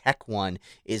one, the Tech one,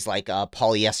 is like a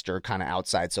polyester kind of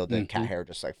outside, so the cat hair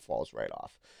just like falls right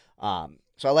off.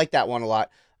 So I like that one a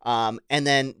lot. And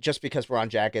then just because we're on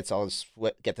jackets, I'll just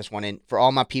get this one in for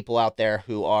all my people out there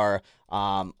who are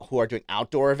doing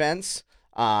outdoor events.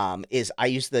 I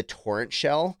use the Torrent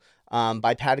Shell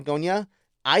by Patagonia.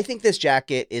 I think this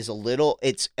jacket is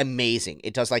it's amazing.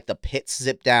 It does like the pits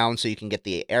zip down so you can get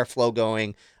the airflow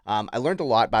going. I learned a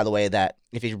lot, by the way, that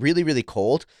if it's really, really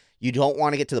cold, you don't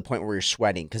want to get to the point where you're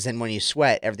sweating, because then when you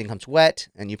sweat, everything comes wet,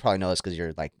 and you probably know this because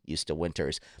you're like used to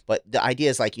winters. But the idea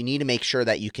is like you need to make sure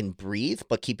that you can breathe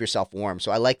but keep yourself warm.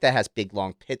 So I like that it has big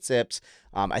long pit zips.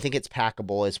 I think it's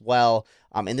packable as well.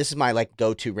 And this is my like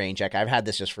go-to rain jacket. I've had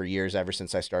this just for years, ever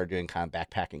since I started doing kind of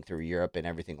backpacking through Europe and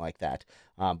everything like that.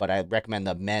 But I recommend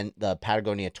the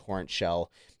Patagonia Torrent Shell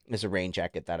is a rain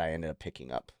jacket that I ended up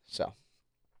picking up. So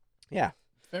yeah,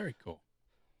 very cool.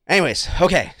 Anyways,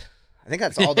 okay. I think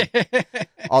that's all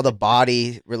the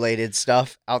body related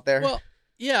stuff out there. Well,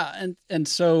 yeah, and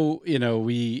so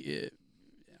we've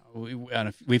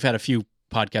had a few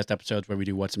podcast episodes where we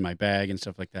do what's in my bag and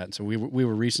stuff like that. And so we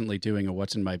were recently doing a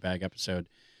what's in my bag episode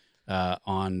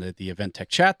on the event tech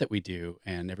chat that we do,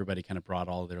 and everybody kind of brought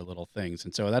all their little things,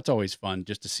 and so that's always fun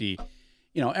just to see,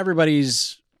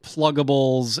 everybody's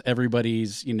pluggables,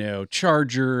 everybody's,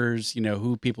 chargers,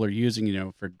 who people are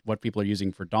using, for what people are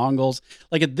using for dongles.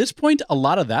 Like at this point, a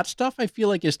lot of that stuff I feel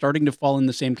like is starting to fall in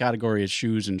the same category as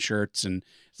shoes and shirts. And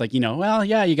it's like, well,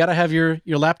 yeah, you got to have your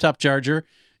laptop charger,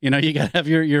 you got to have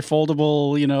your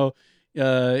foldable,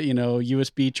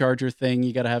 USB charger thing.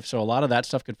 You got to have, so a lot of that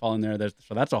stuff could fall in there.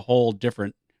 So that's a whole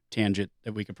different tangent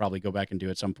that we could probably go back and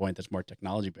do at some point. That's more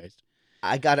technology based.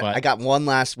 I got one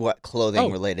last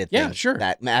clothing related thing. Yeah, sure.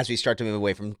 That as we start to move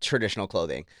away from traditional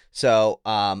clothing. So,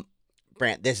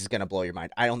 Brandt, this is gonna blow your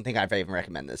mind. I don't think I've even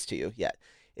recommended this to you yet.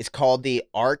 It's called the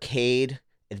Arcade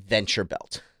Adventure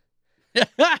Belt,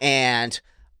 and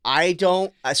I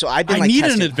don't. So I've been I like need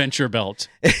testing. an adventure belt.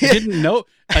 I didn't know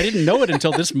it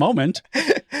until this moment.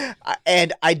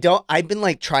 And I don't. I've been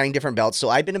like trying different belts. So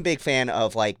I've been a big fan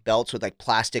of like belts with like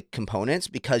plastic components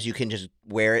because you can just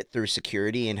wear it through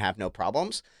security and have no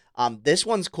problems. This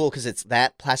one's cool because it's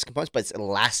that plastic components, but it's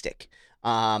elastic.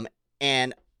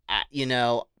 And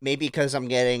maybe because I'm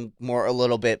getting a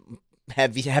little bit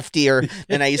heftier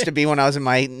than I used to be when I was in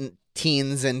my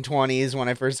teens and 20s when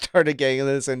I first started getting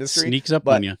into this industry. Sneaks up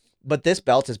on you. But this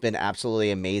belt has been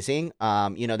absolutely amazing.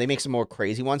 They make some more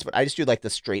crazy ones, but I just do like the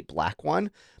straight black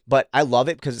one. But I love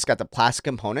it because it's got the plastic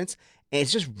components and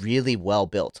it's just really well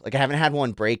built. Like I haven't had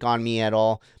one break on me at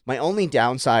all. My only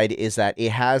downside is that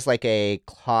it has like a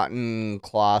cotton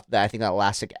cloth that I think that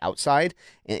elastic outside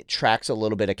and it tracks a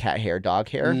little bit of cat hair, dog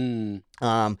hair.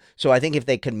 So I think if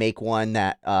they could make one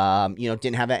that,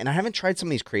 didn't have that, and I haven't tried some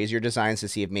of these crazier designs to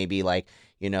see if maybe like,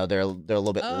 they're a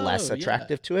little bit less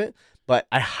attractive to it. But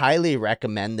I highly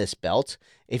recommend this belt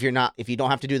if you don't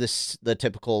have to do the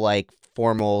typical like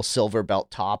formal silver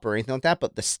belt top or anything like that,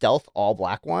 but the stealth all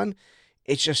black one,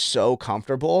 it's just so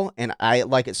comfortable. And I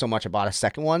like it so much. I bought a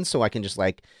second one so I can just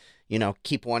like,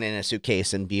 keep one in a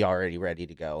suitcase and be already ready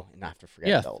to go and not have to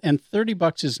forget the belt. And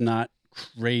 $30 is not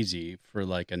crazy for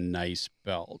like a nice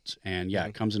belt. And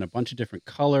it comes in a bunch of different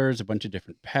colors, a bunch of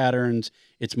different patterns.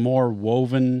 It's more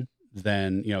woven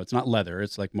than, it's not leather.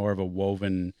 It's like more of a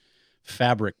woven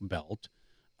fabric belt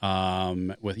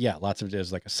with lots of,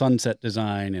 there's like a sunset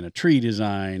design and a tree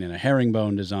design and a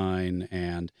herringbone design,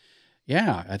 and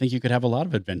I think you could have a lot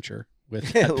of adventure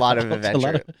with a lot of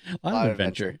adventure. A lot of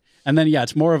adventure. And then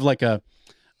it's more of like a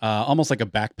almost like a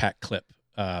backpack clip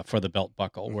for the belt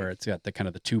buckle, where it's got the kind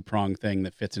of the 2-prong thing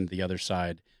that fits into the other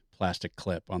side, plastic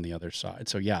clip on the other side.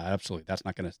 So absolutely, that's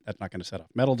not gonna set off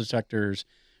metal detectors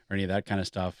or any of that kind of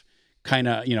stuff. Kind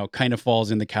of falls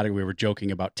in the category we were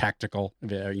joking about tactical.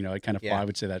 It kind of I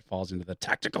would say that falls into the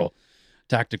tactical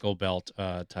belt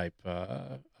type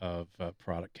of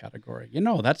product category.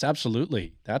 That's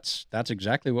absolutely that's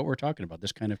exactly what we're talking about.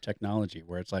 This kind of technology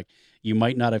where it's like you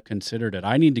might not have considered it.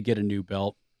 I need to get a new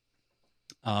belt,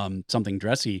 something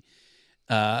dressy,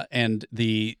 and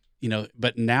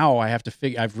but now I have to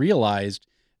figure. I've realized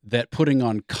that putting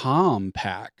on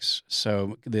compacts,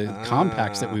 so the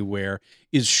compacts that we wear,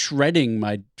 is shredding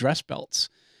my dress belts.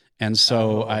 And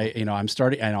so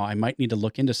I might need to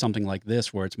look into something like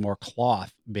this where it's more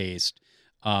cloth based,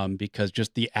 because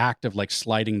just the act of like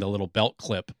sliding the little belt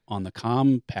clip on the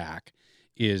compact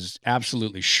is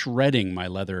absolutely shredding my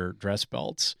leather dress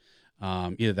belts.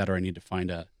 Either that or I need to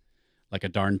find a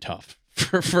darn tough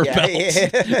for belts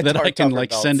that I can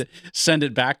like belts. send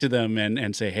it back to them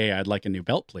and say, hey, I'd like a new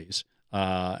belt, please,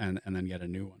 and then get a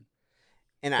new one.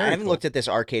 And I haven't looked at this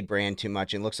Arcade brand too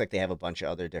much. It looks like they have a bunch of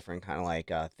other different kind of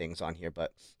like things on here.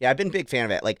 But I've been a big fan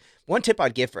of it. Like one tip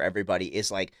I'd give for everybody is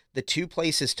like the 2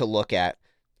 places to look at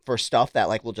for stuff that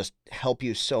like will just help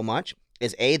you so much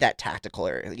is that tactical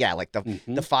area. Yeah, like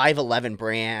the 511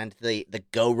 brand, the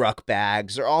Go Ruck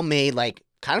bags, they're all made like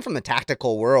kind of from the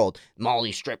tactical world,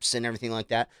 molly strips and everything like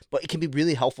that, but it can be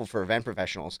really helpful for event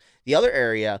professionals. The other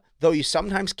area, though you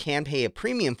sometimes can pay a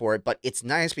premium for it, but it's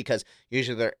nice because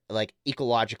usually they're like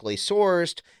ecologically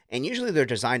sourced and usually they're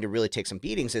designed to really take some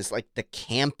beatings, is like the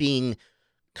camping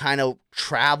kind of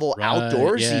travel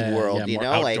outdoorsy world, more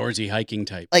outdoorsy hiking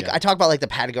type. Like I talk about like the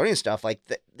Patagonia stuff, like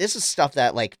this is stuff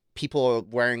that like people are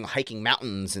wearing hiking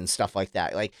mountains and stuff like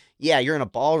that. Like, you're in a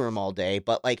ballroom all day,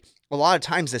 but like a lot of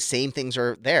times the same things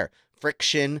are there.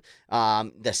 Friction,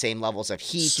 the same levels of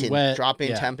heat, sweat, and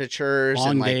drop-in temperatures. Long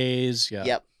and like, days. Yeah.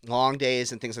 Yep. Long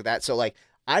days and things like that. So like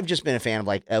I've just been a fan of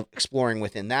like exploring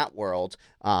within that world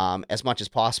as much as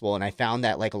possible. And I found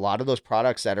that like a lot of those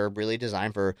products that are really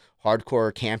designed for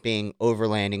hardcore camping,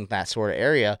 overlanding, that sort of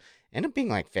area end up being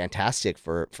like fantastic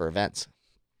for events.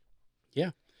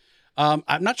 Yeah. I'm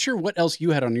not sure what else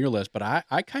you had on your list, but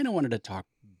I kind of wanted to talk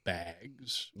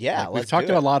bags. Yeah. Like, we've talked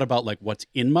a lot about like what's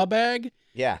in my bag.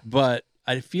 Yeah. But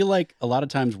I feel like a lot of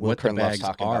times what the bags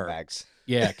are, bags.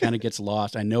 it kind of gets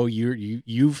lost. I know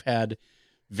you've had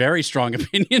very strong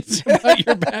opinions about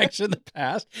your bags in the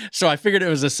past, so I figured it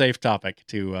was a safe topic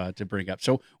to bring up.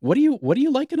 So what do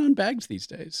you liking on bags these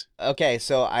days? Okay,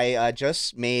 so I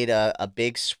just made a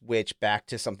big switch back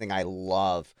to something I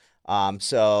love.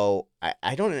 So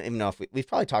I don't even know if we've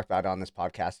probably talked about it on this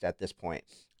podcast at this point.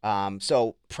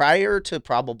 So prior to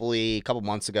probably a couple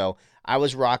months ago, I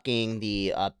was rocking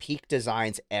the Peak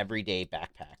Designs Everyday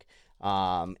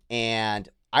Backpack. And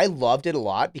I loved it a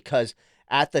lot because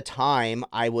at the time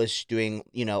I was doing,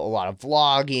 a lot of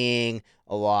vlogging,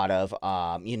 a lot of,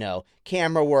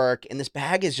 camera work. And this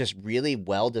bag is just really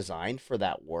well designed for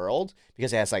that world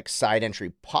because it has like side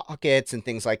entry pockets and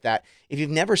things like that. If you've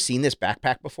never seen this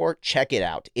backpack before, check it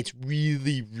out. It's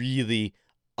really, really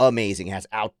amazing. It has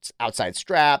outside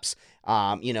straps.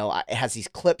 It has these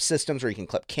clip systems where you can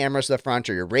clip cameras to the front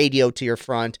or your radio to your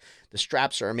front. The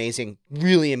straps are amazing,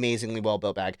 really amazingly well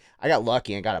built bag. I got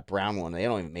lucky and got a brown one. They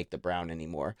don't even make the brown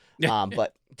anymore.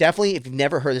 But definitely, if you've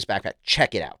never heard of this backpack,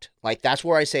 check it out. Like, that's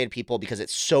where I say to people, because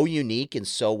it's so unique and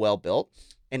so well built,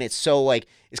 and it's so like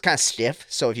it's kind of stiff.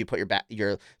 So if you put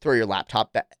throw your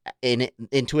laptop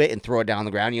into it and throw it down on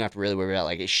the ground, you don't have to really worry about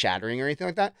like it shattering or anything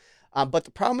like that. But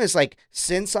the problem is, like,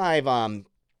 since I've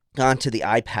gone to the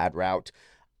iPad route,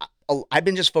 I've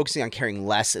been just focusing on carrying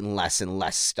less and less and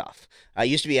less stuff. I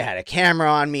used to be I had a camera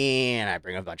on me, and I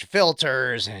bring a bunch of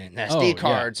filters and SD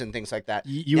cards and things like that.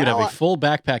 You would have a full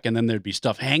backpack, and then there'd be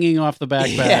stuff hanging off the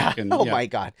backpack. Yeah. My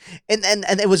God. And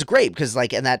it was great because,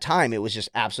 like, in that time, it was just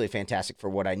absolutely fantastic for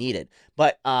what I needed.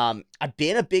 But I've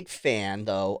been a big fan,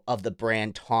 though, of the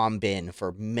brand Tom Bihn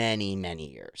for many, many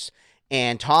years.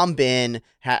 And Tom Bihn,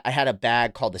 I had a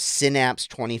bag called the Synapse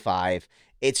 25.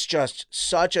 It's just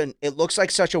it looks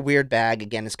like such a weird bag.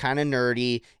 Again, it's kind of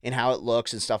nerdy in how it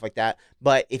looks and stuff like that.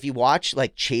 But if you watch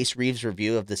like Chase Reeves'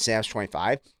 review of the Synapse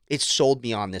 25, it sold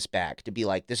me on this bag to be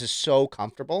like, this is so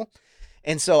comfortable.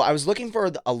 And so I was looking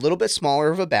for a little bit smaller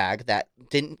of a bag that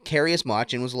didn't carry as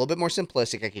much and was a little bit more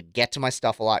simplistic. I could get to my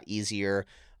stuff a lot easier.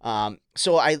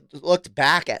 So I looked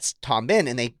back at Tom Bihn,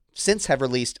 and they since have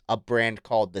released a brand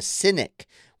called the Cynic,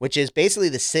 which is basically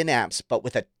the Synapse, but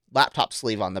with a laptop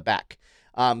sleeve on the back.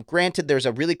 Granted, there's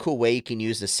a really cool way you can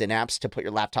use the Synapse to put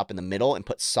your laptop in the middle and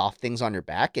put soft things on your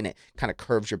back, and it kind of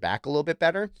curves your back a little bit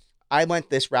better. I went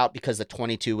this route because the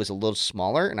 22 was a little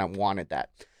smaller, and I wanted that.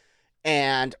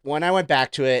 And when I went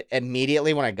back to it,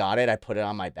 immediately when I got it, I put it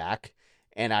on my back,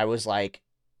 and I was like,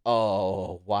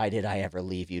 oh, why did I ever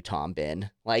leave you, Tom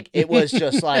Bihn? Like, it was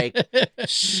just like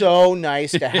so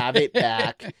nice to have it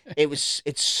back.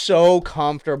 It's so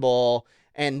comfortable.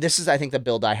 And this is, I think, the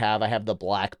build I have. I have the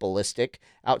black ballistic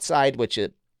outside, which is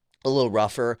a little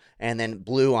rougher, and then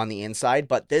blue on the inside.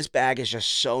 But this bag is just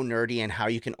so nerdy and how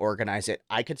you can organize it.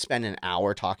 I could spend an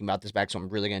hour talking about this bag, so I'm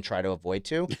really going to try to avoid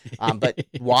to. But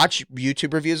watch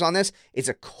YouTube reviews on this. It's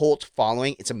a cult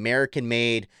following. It's American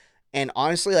made. And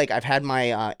honestly, like, I've had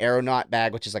my aeronaut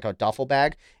bag, which is like a duffel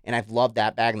bag, and I've loved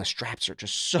that bag, and the straps are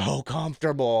just so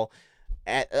comfortable.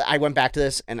 I went back to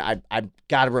this, and I've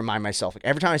got to remind myself, like,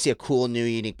 every time I see a cool, new,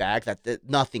 unique bag, that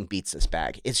nothing beats this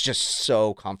bag. It's just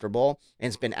so comfortable, and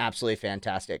it's been absolutely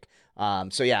fantastic.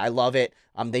 So yeah, I love it.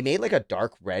 They made like a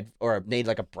dark red, or made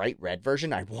like a bright red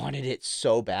version. I wanted it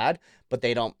so bad, but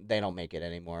they don't make it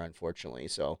anymore, unfortunately.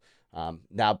 So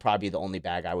that'll probably be the only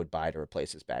bag I would buy to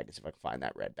replace this bag, is if I can find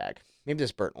that red bag. Maybe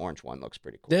this burnt orange one looks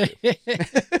pretty cool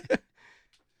too.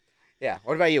 Yeah.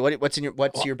 What about you? What's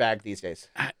your bag these days?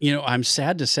 I'm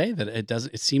sad to say that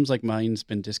it seems like mine's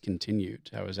been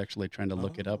discontinued. I was actually trying to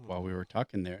look it up while we were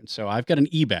talking there. And so I've got an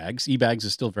eBags. eBags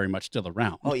is still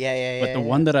around. Oh, yeah. But the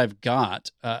one that I've got,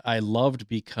 I loved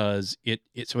because it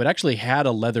actually had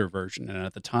a leather version. And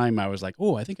at the time I was like,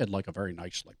 oh, I think I'd like a very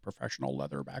nice, like, professional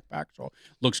leather backpack. So it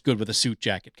looks good with a suit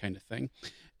jacket kind of thing.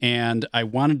 And I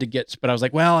wanted to but I was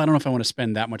like, well, I don't know if I want to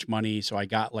spend that much money. So I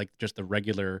got like just the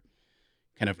regular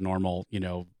kind of normal,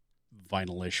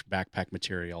 vinyl-ish backpack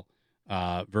material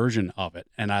version of it.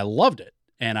 And I loved it.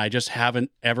 And I just haven't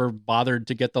ever bothered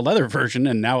to get the leather version.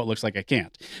 And now it looks like I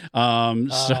can't.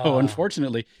 So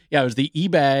unfortunately, it was the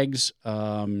eBags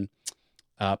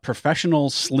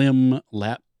professional slim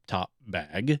laptop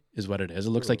bag is what it is. It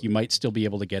looks like you might still be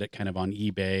able to get it kind of on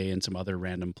eBay and some other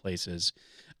random places.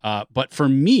 But for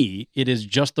me, it is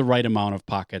just the right amount of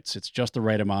pockets. It's just the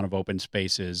right amount of open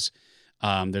spaces.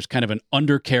 There's kind of an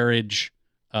undercarriage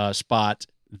spot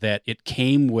that it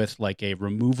came with, like a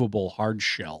removable hard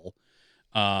shell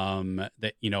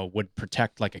that, would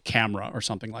protect like a camera or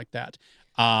something like that.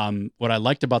 What I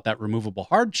liked about that removable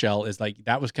hard shell is, like,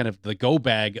 that was kind of the go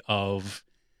bag of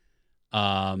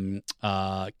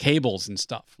cables and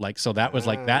stuff. Like, so that was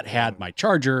like, that had my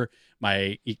charger,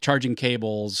 my charging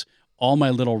cables, all my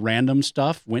little random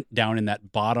stuff went down in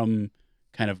that bottom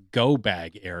kind of go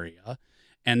bag area.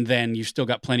 And then you still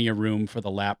got plenty of room for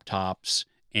the laptops,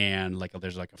 and like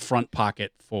there's like a front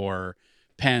pocket for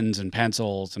pens and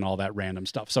pencils and all that random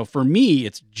stuff. So for me,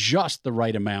 it's just the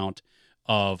right amount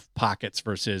of pockets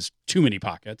versus too many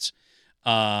pockets.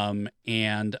 And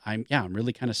I'm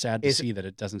really kind of sad to see that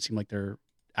it doesn't seem like they're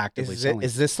actively selling.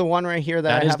 Is this the one right here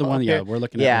that I is have the one? Here? Yeah, we're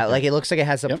looking at. Yeah, like it looks like it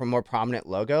has a more prominent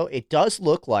logo. It does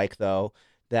look like, though,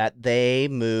 that they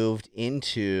moved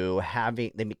into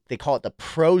having, they call it the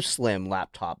Pro Slim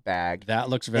laptop bag. That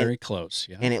looks very close.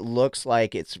 Yeah. And it looks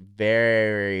like it's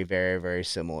very, very, very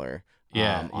similar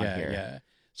on here. Yeah.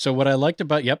 So what I liked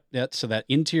about, so that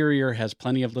interior has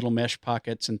plenty of little mesh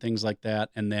pockets and things like that.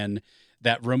 And then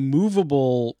that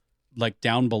removable, like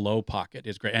down below pocket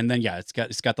is great. And then, it's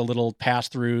got the little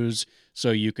pass-throughs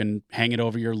so you can hang it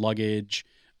over your luggage.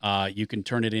 You can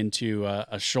turn it into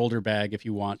a shoulder bag if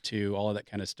you want to, all of that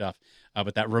kind of stuff.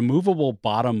 But that removable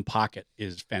bottom pocket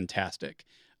is fantastic.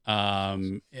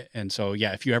 And so,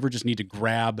 if you ever just need to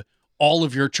grab all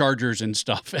of your chargers and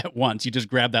stuff at once, you just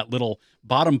grab that little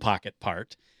bottom pocket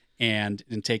part and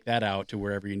take that out to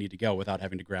wherever you need to go without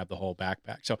having to grab the whole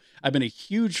backpack. So I've been a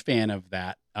huge fan of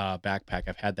that backpack.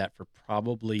 I've had that for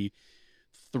probably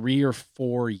 3 or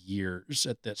 4 years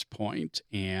at this point,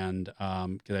 and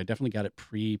because I definitely got it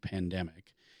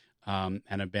pre-pandemic, and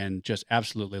I've been just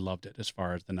absolutely loved it as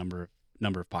far as the number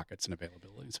of pockets and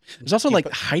availabilities. There's also like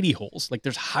hidey holes. Like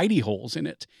there's hidey holes in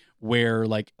it where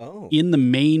in the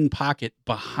main pocket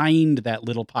behind that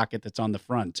little pocket that's on the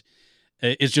front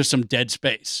is just some dead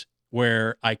space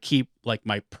where I keep like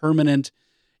my permanent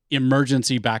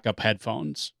emergency backup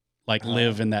headphones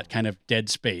live in that kind of dead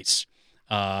space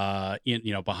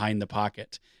behind the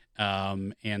pocket.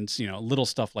 And little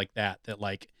stuff like that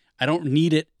like I don't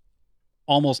need it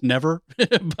almost never,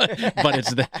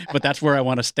 but that's where I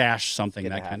want to stash something,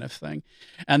 that kind of thing.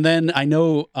 And then I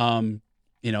know,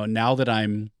 now that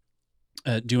I'm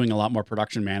doing a lot more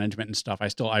production management and stuff,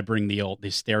 I bring the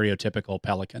stereotypical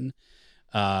Pelican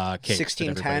case.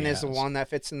 1610 is the one that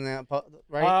fits in the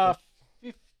right.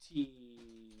 1510.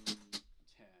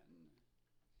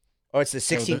 Oh, it's the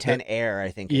 1610 Air,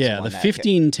 I think. Yeah, the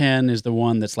 1510 is the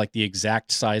one that's like the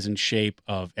exact size and shape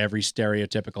of every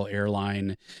stereotypical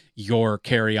airline. Your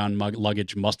carry-on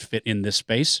luggage must fit in this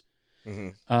space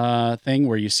thing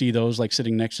where you see those like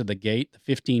sitting next to the gate. The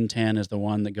 1510 is the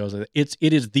one that goes. It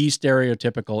is the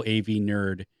stereotypical AV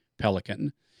nerd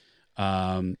Pelican.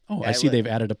 I see they've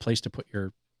added a place to put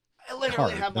your. I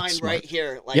literally have mine right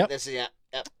here, like this. Yeah.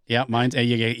 Yep. Yeah, mine's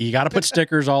you got to put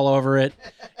stickers all over it,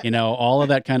 all of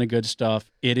that kind of good stuff.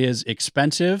 It is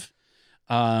expensive,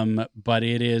 but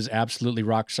it is absolutely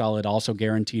rock solid. Also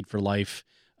guaranteed for life.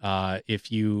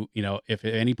 If if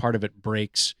any part of it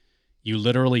breaks, you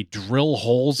literally drill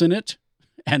holes in it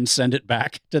and send it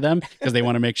back to them because they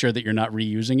want to make sure that you're not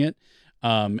reusing it.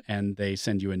 And they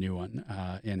send you a new one.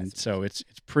 And so it's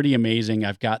pretty amazing.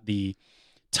 I've got the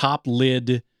top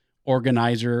lid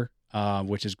organizer,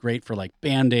 which is great for like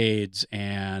Band-Aids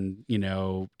and,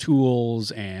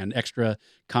 tools and extra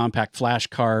compact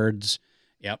flashcards.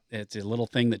 Yep. It's a little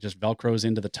thing that just Velcros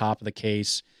into the top of the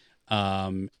case.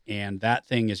 And that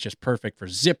thing is just perfect for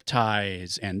zip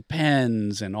ties and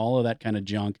pens and all of that kind of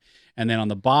junk. And then on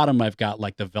the bottom, I've got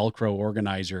like the Velcro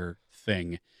organizer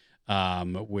thing,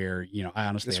 where, I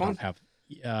honestly don't have,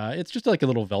 it's just like a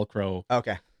little Velcro.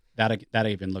 Okay. That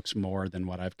even looks more than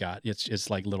what I've got. It's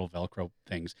like little Velcro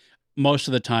things. Most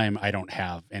of the time, I don't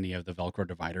have any of the Velcro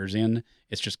dividers in.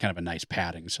 It's just kind of a nice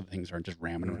padding, so things aren't just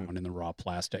ramming around in the raw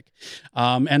plastic.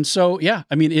 And so,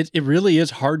 it really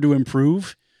is hard to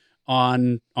improve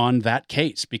on that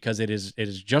case because it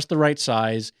is just the right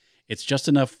size. It's just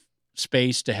enough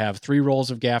space to have 3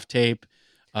 rolls of gaff tape,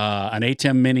 an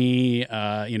ATEM Mini,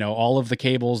 all of the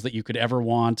cables that you could ever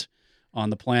want on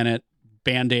the planet,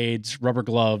 Band-Aids, rubber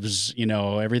gloves,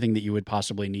 everything that you would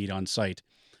possibly need on site.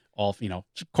 All,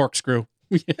 corkscrew,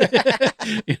 it's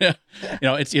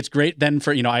great then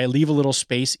for, I leave a little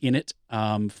space in it,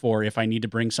 for if I need to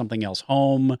bring something else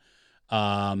home,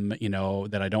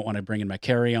 that I don't want to bring in my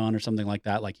carry-on or something like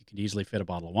that. Like you could easily fit a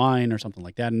bottle of wine or something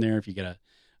like that in there if you get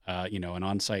an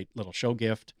on-site little show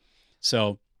gift.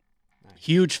 So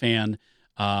huge fan.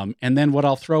 And then what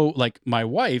I'll throw, like my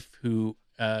wife, who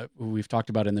we've talked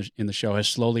about in the show, has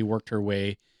slowly worked her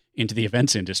way into the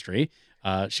events industry.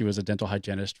 She was a dental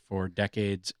hygienist for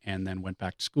decades and then went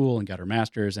back to school and got her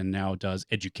master's and now does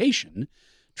education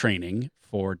training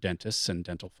for dentists and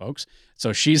dental folks.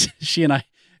 So she and I,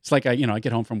 it's like I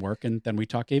get home from work and then we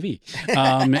talk AV.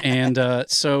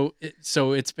 So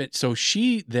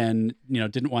she then,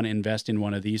 didn't want to invest in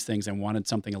one of these things and wanted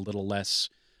something a little less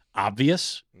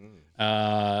obvious.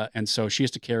 And so she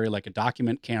has to carry like a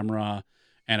document camera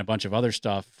and a bunch of other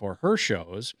stuff for her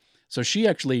shows. So she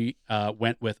actually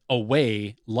went with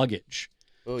Away luggage.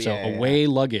 Away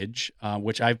luggage,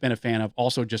 which I've been a fan of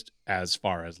also just as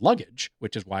far as luggage,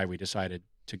 which is why we decided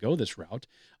to go this route.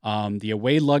 The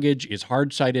Away luggage is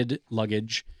hard-sided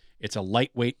luggage. It's a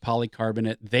lightweight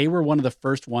polycarbonate. They were one of the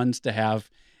first ones to have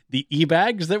the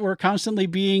eBags that were constantly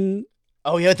being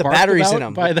Oh yeah, the barked batteries about in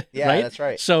them. by the, Yeah, right? that's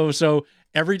right. So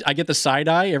I get the side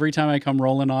eye every time I come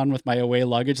rolling on with my away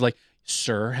luggage. Like,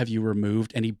 sir, have you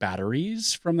removed any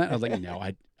batteries from that? I was like, no,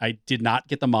 I did not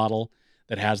get the model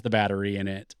that has the battery in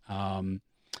it,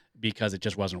 because it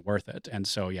just wasn't worth it. And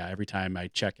so, yeah, every time I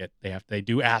check it, they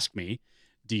do ask me,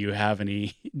 do you have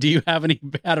any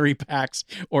battery packs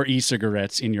or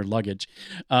e-cigarettes in your luggage?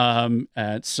 But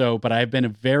I've been a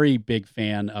very big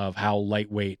fan of how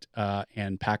lightweight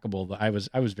and packable. I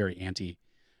was very anti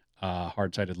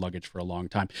hard-sided luggage for a long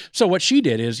time. So what she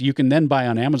did is, you can then buy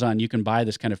on Amazon, you can buy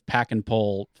this kind of pack and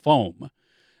pull foam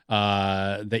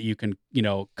that you can,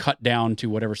 cut down to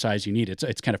whatever size you need.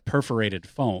 It's kind of perforated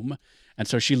foam. And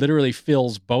so she literally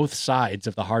fills both sides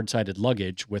of the hard-sided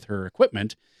luggage with her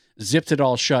equipment, zips it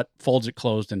all shut, folds it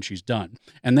closed, and she's done.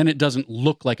 And then it doesn't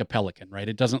look like a Pelican, right?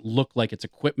 It doesn't look like it's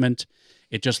equipment.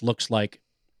 It just looks like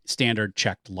standard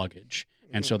checked luggage.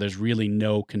 And so there's really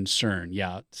no concern.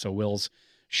 Yeah. So Will's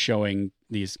showing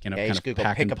these kind of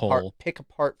pack and pull. Pick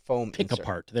apart foam. Pick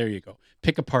apart. There you go.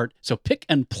 Pick apart. So pick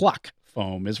and pluck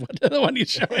foam is what the one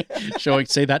he's showing.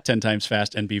 Say that 10 times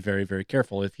fast and be very, very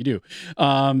careful if you do.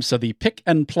 So the pick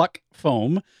and pluck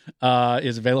foam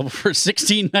is available for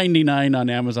 $16.99 on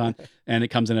Amazon, and it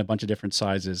comes in a bunch of different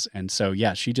sizes. And so,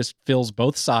 yeah, she just fills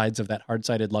both sides of that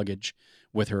hard-sided luggage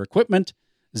with her equipment,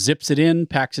 zips it in,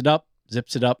 packs it up,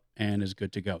 zips it up, and is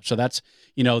good to go. So that's,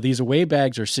 these away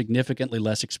bags are significantly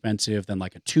less expensive than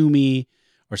like a Toomey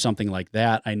or something like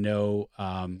that. I know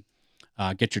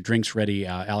Get Your Drinks Ready,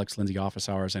 Alex Lindsay Office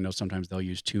Hours, I know sometimes they'll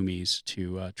use Toomeys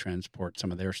to transport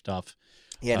some of their stuff.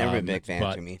 Yeah, never been a big fan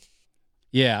of Toomey.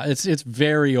 Yeah, it's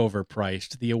very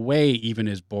overpriced. The away even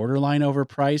is borderline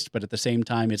overpriced, but at the same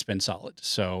time, it's been solid.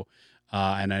 So,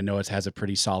 and I know it has a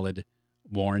pretty solid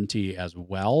warranty as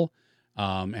well.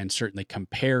 And certainly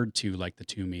compared to like the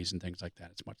Toomeys and things like that,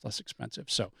 it's much less expensive.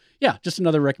 So yeah, just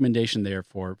another recommendation there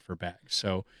for bags.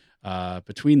 So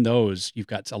between those, you've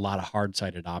got a lot of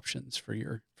hard-sided options for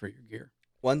your gear.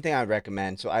 One thing I'd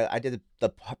recommend, so I did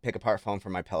the pick apart foam for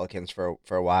my Pelicans for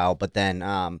a while, but then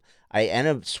I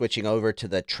ended up switching over to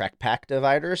the Trek Pack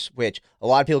dividers, which a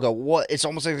lot of people go, what? It's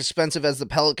almost as expensive as the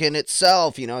Pelican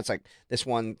itself. It's like this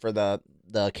one for the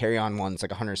carry-on one's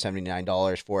like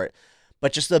 $179 for it.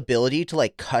 But just the ability to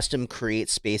like custom create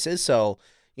spaces. So,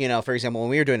 for example, when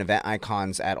we were doing event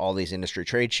icons at all these industry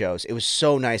trade shows, it was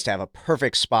so nice to have a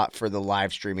perfect spot for the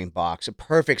live streaming box, a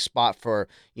perfect spot for,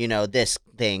 this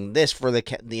thing, this for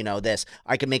the, this.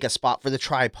 I could make a spot for the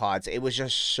tripods. It was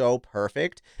just so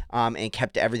perfect and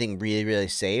kept everything really, really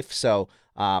safe. So,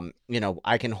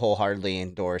 I can wholeheartedly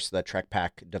endorse the Trek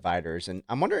Pack dividers. And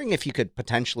I'm wondering if you could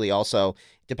potentially also,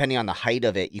 depending on the height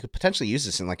of it, you could potentially use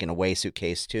this in like an away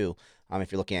suitcase too.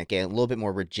 If you're looking at getting a little bit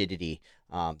more rigidity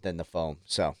than the foam.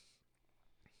 So,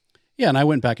 yeah, and I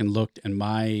went back and looked, and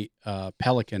my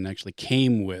Pelican actually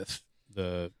came with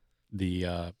the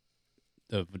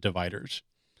dividers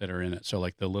that are in it. So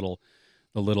like the little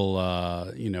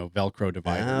Velcro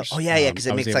dividers. Oh yeah, because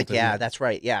it makes like that's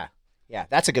right, yeah,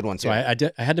 that's a good one too. So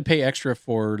I had to pay extra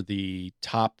for the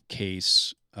top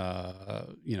case,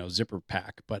 zipper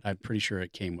pack, but I'm pretty sure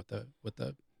it came with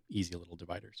the easy little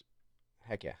dividers.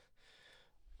 Heck yeah.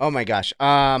 Oh my gosh.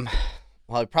 Well,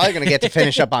 we're probably gonna get to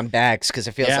finish up on bags because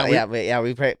it feels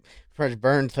we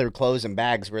burned through clothes and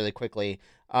bags really quickly.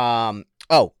 Are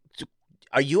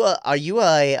you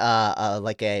a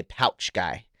like a pouch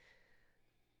guy?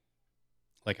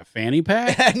 Like a fanny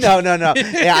pack? No.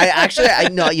 Yeah,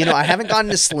 I haven't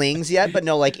gotten to slings yet, but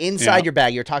no, like inside your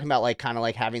bag, you're talking about like kind of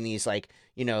like having these like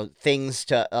things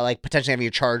to like potentially having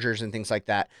your chargers and things like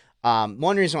that.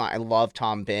 One reason why I love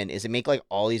Tom Bihn is they make like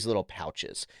all these little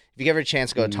pouches. If you ever have a chance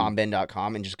to go to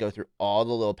tombihn.com and just go through all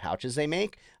the little pouches they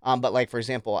make. But like, for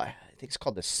example, I think it's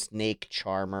called the Snake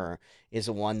Charmer is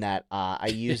the one that I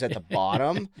use at the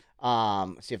bottom.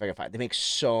 See if I can find it. They make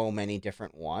so many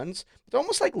different ones. They're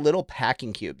almost like little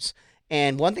packing cubes.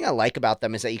 And one thing I like about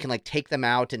them is that you can like take them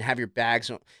out and have your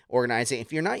bags organized.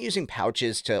 If you're not using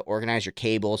pouches to organize your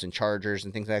cables and chargers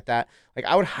and things like that, like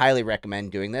I would highly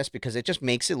recommend doing this because it just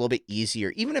makes it a little bit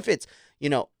easier. Even if it's,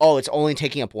 it's only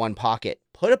taking up one pocket,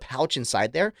 put a pouch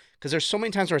inside there because there's so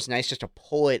many times where it's nice just to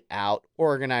pull it out,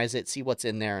 organize it, see what's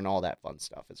in there and all that fun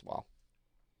stuff as well.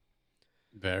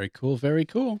 Very cool. Very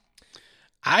cool.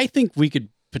 I think we could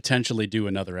potentially do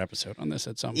another episode on this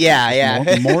at some point.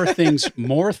 Yeah. More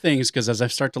things, because as I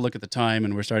start to look at the time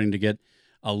and we're starting to get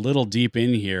a little deep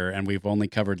in here and we've only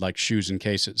covered like shoes and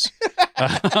cases.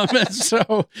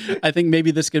 So I think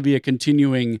maybe this could be a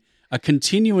continuing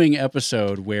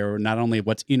episode where not only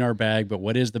what's in our bag, but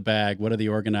what is the bag, what are the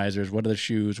organizers, what are the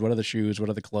shoes, what are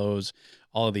the clothes,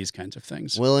 all of these kinds of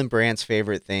things. Will and Brandt's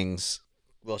favorite things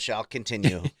shall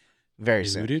continue very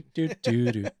soon.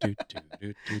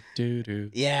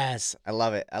 Yes, I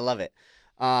love it. I love it.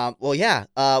 Well, yeah.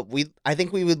 I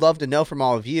think we would love to know from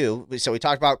all of you. So we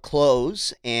talked about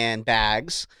clothes and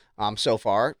bags. So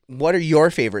far, what are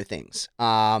your favorite things?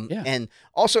 And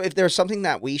also, if there's something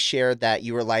that we shared that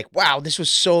you were like, wow, this was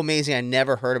so amazing, I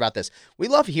never heard about this. We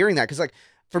love hearing that because, like,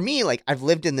 for me, like, I've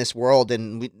lived in this world,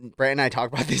 and Brandt and I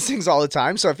talk about these things all the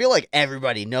time, so I feel like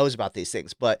everybody knows about these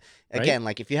things. But again,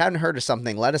 like, if you haven't heard of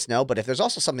something, let us know. But if there's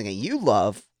also something that you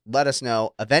love, let us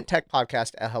know.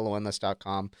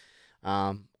 eventtechpodcast@helloendless.com.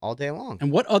 All day long.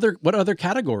 And what other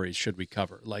categories should we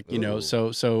cover? Like,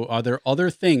 so are there other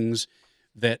things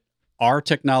that are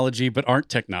technology but aren't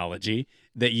technology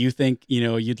that you think,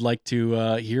 you'd like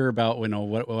to hear about,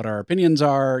 what our opinions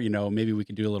are, maybe we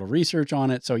can do a little research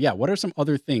on it. So yeah, what are some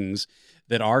other things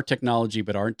that are technology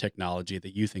but aren't technology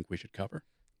that you think we should cover?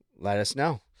 Let us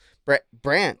know.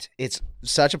 Brandt, it's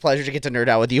such a pleasure to get to nerd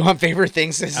out with you on favorite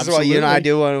things. This Absolutely. is what you and I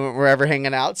do when we're ever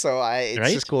hanging out. So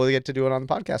it's just cool to get to do it on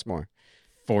the podcast more.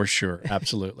 For sure.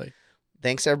 Absolutely.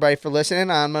 Thanks everybody for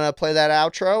listening. I'm going to play that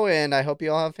outro, and I hope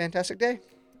you all have a fantastic day.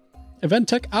 Event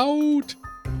Tech out.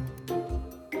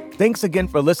 Thanks again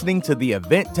for listening to the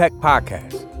Event Tech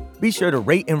Podcast. Be sure to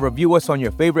rate and review us on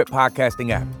your favorite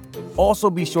podcasting app. Also,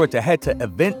 be sure to head to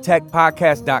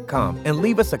eventtechpodcast.com and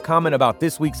leave us a comment about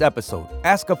this week's episode,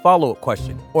 ask a follow-up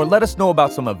question, or let us know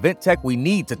about some event tech we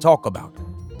need to talk about.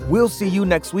 We'll see you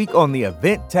next week on the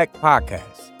Event Tech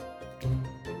Podcast.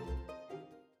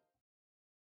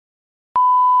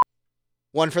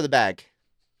 One for the bag.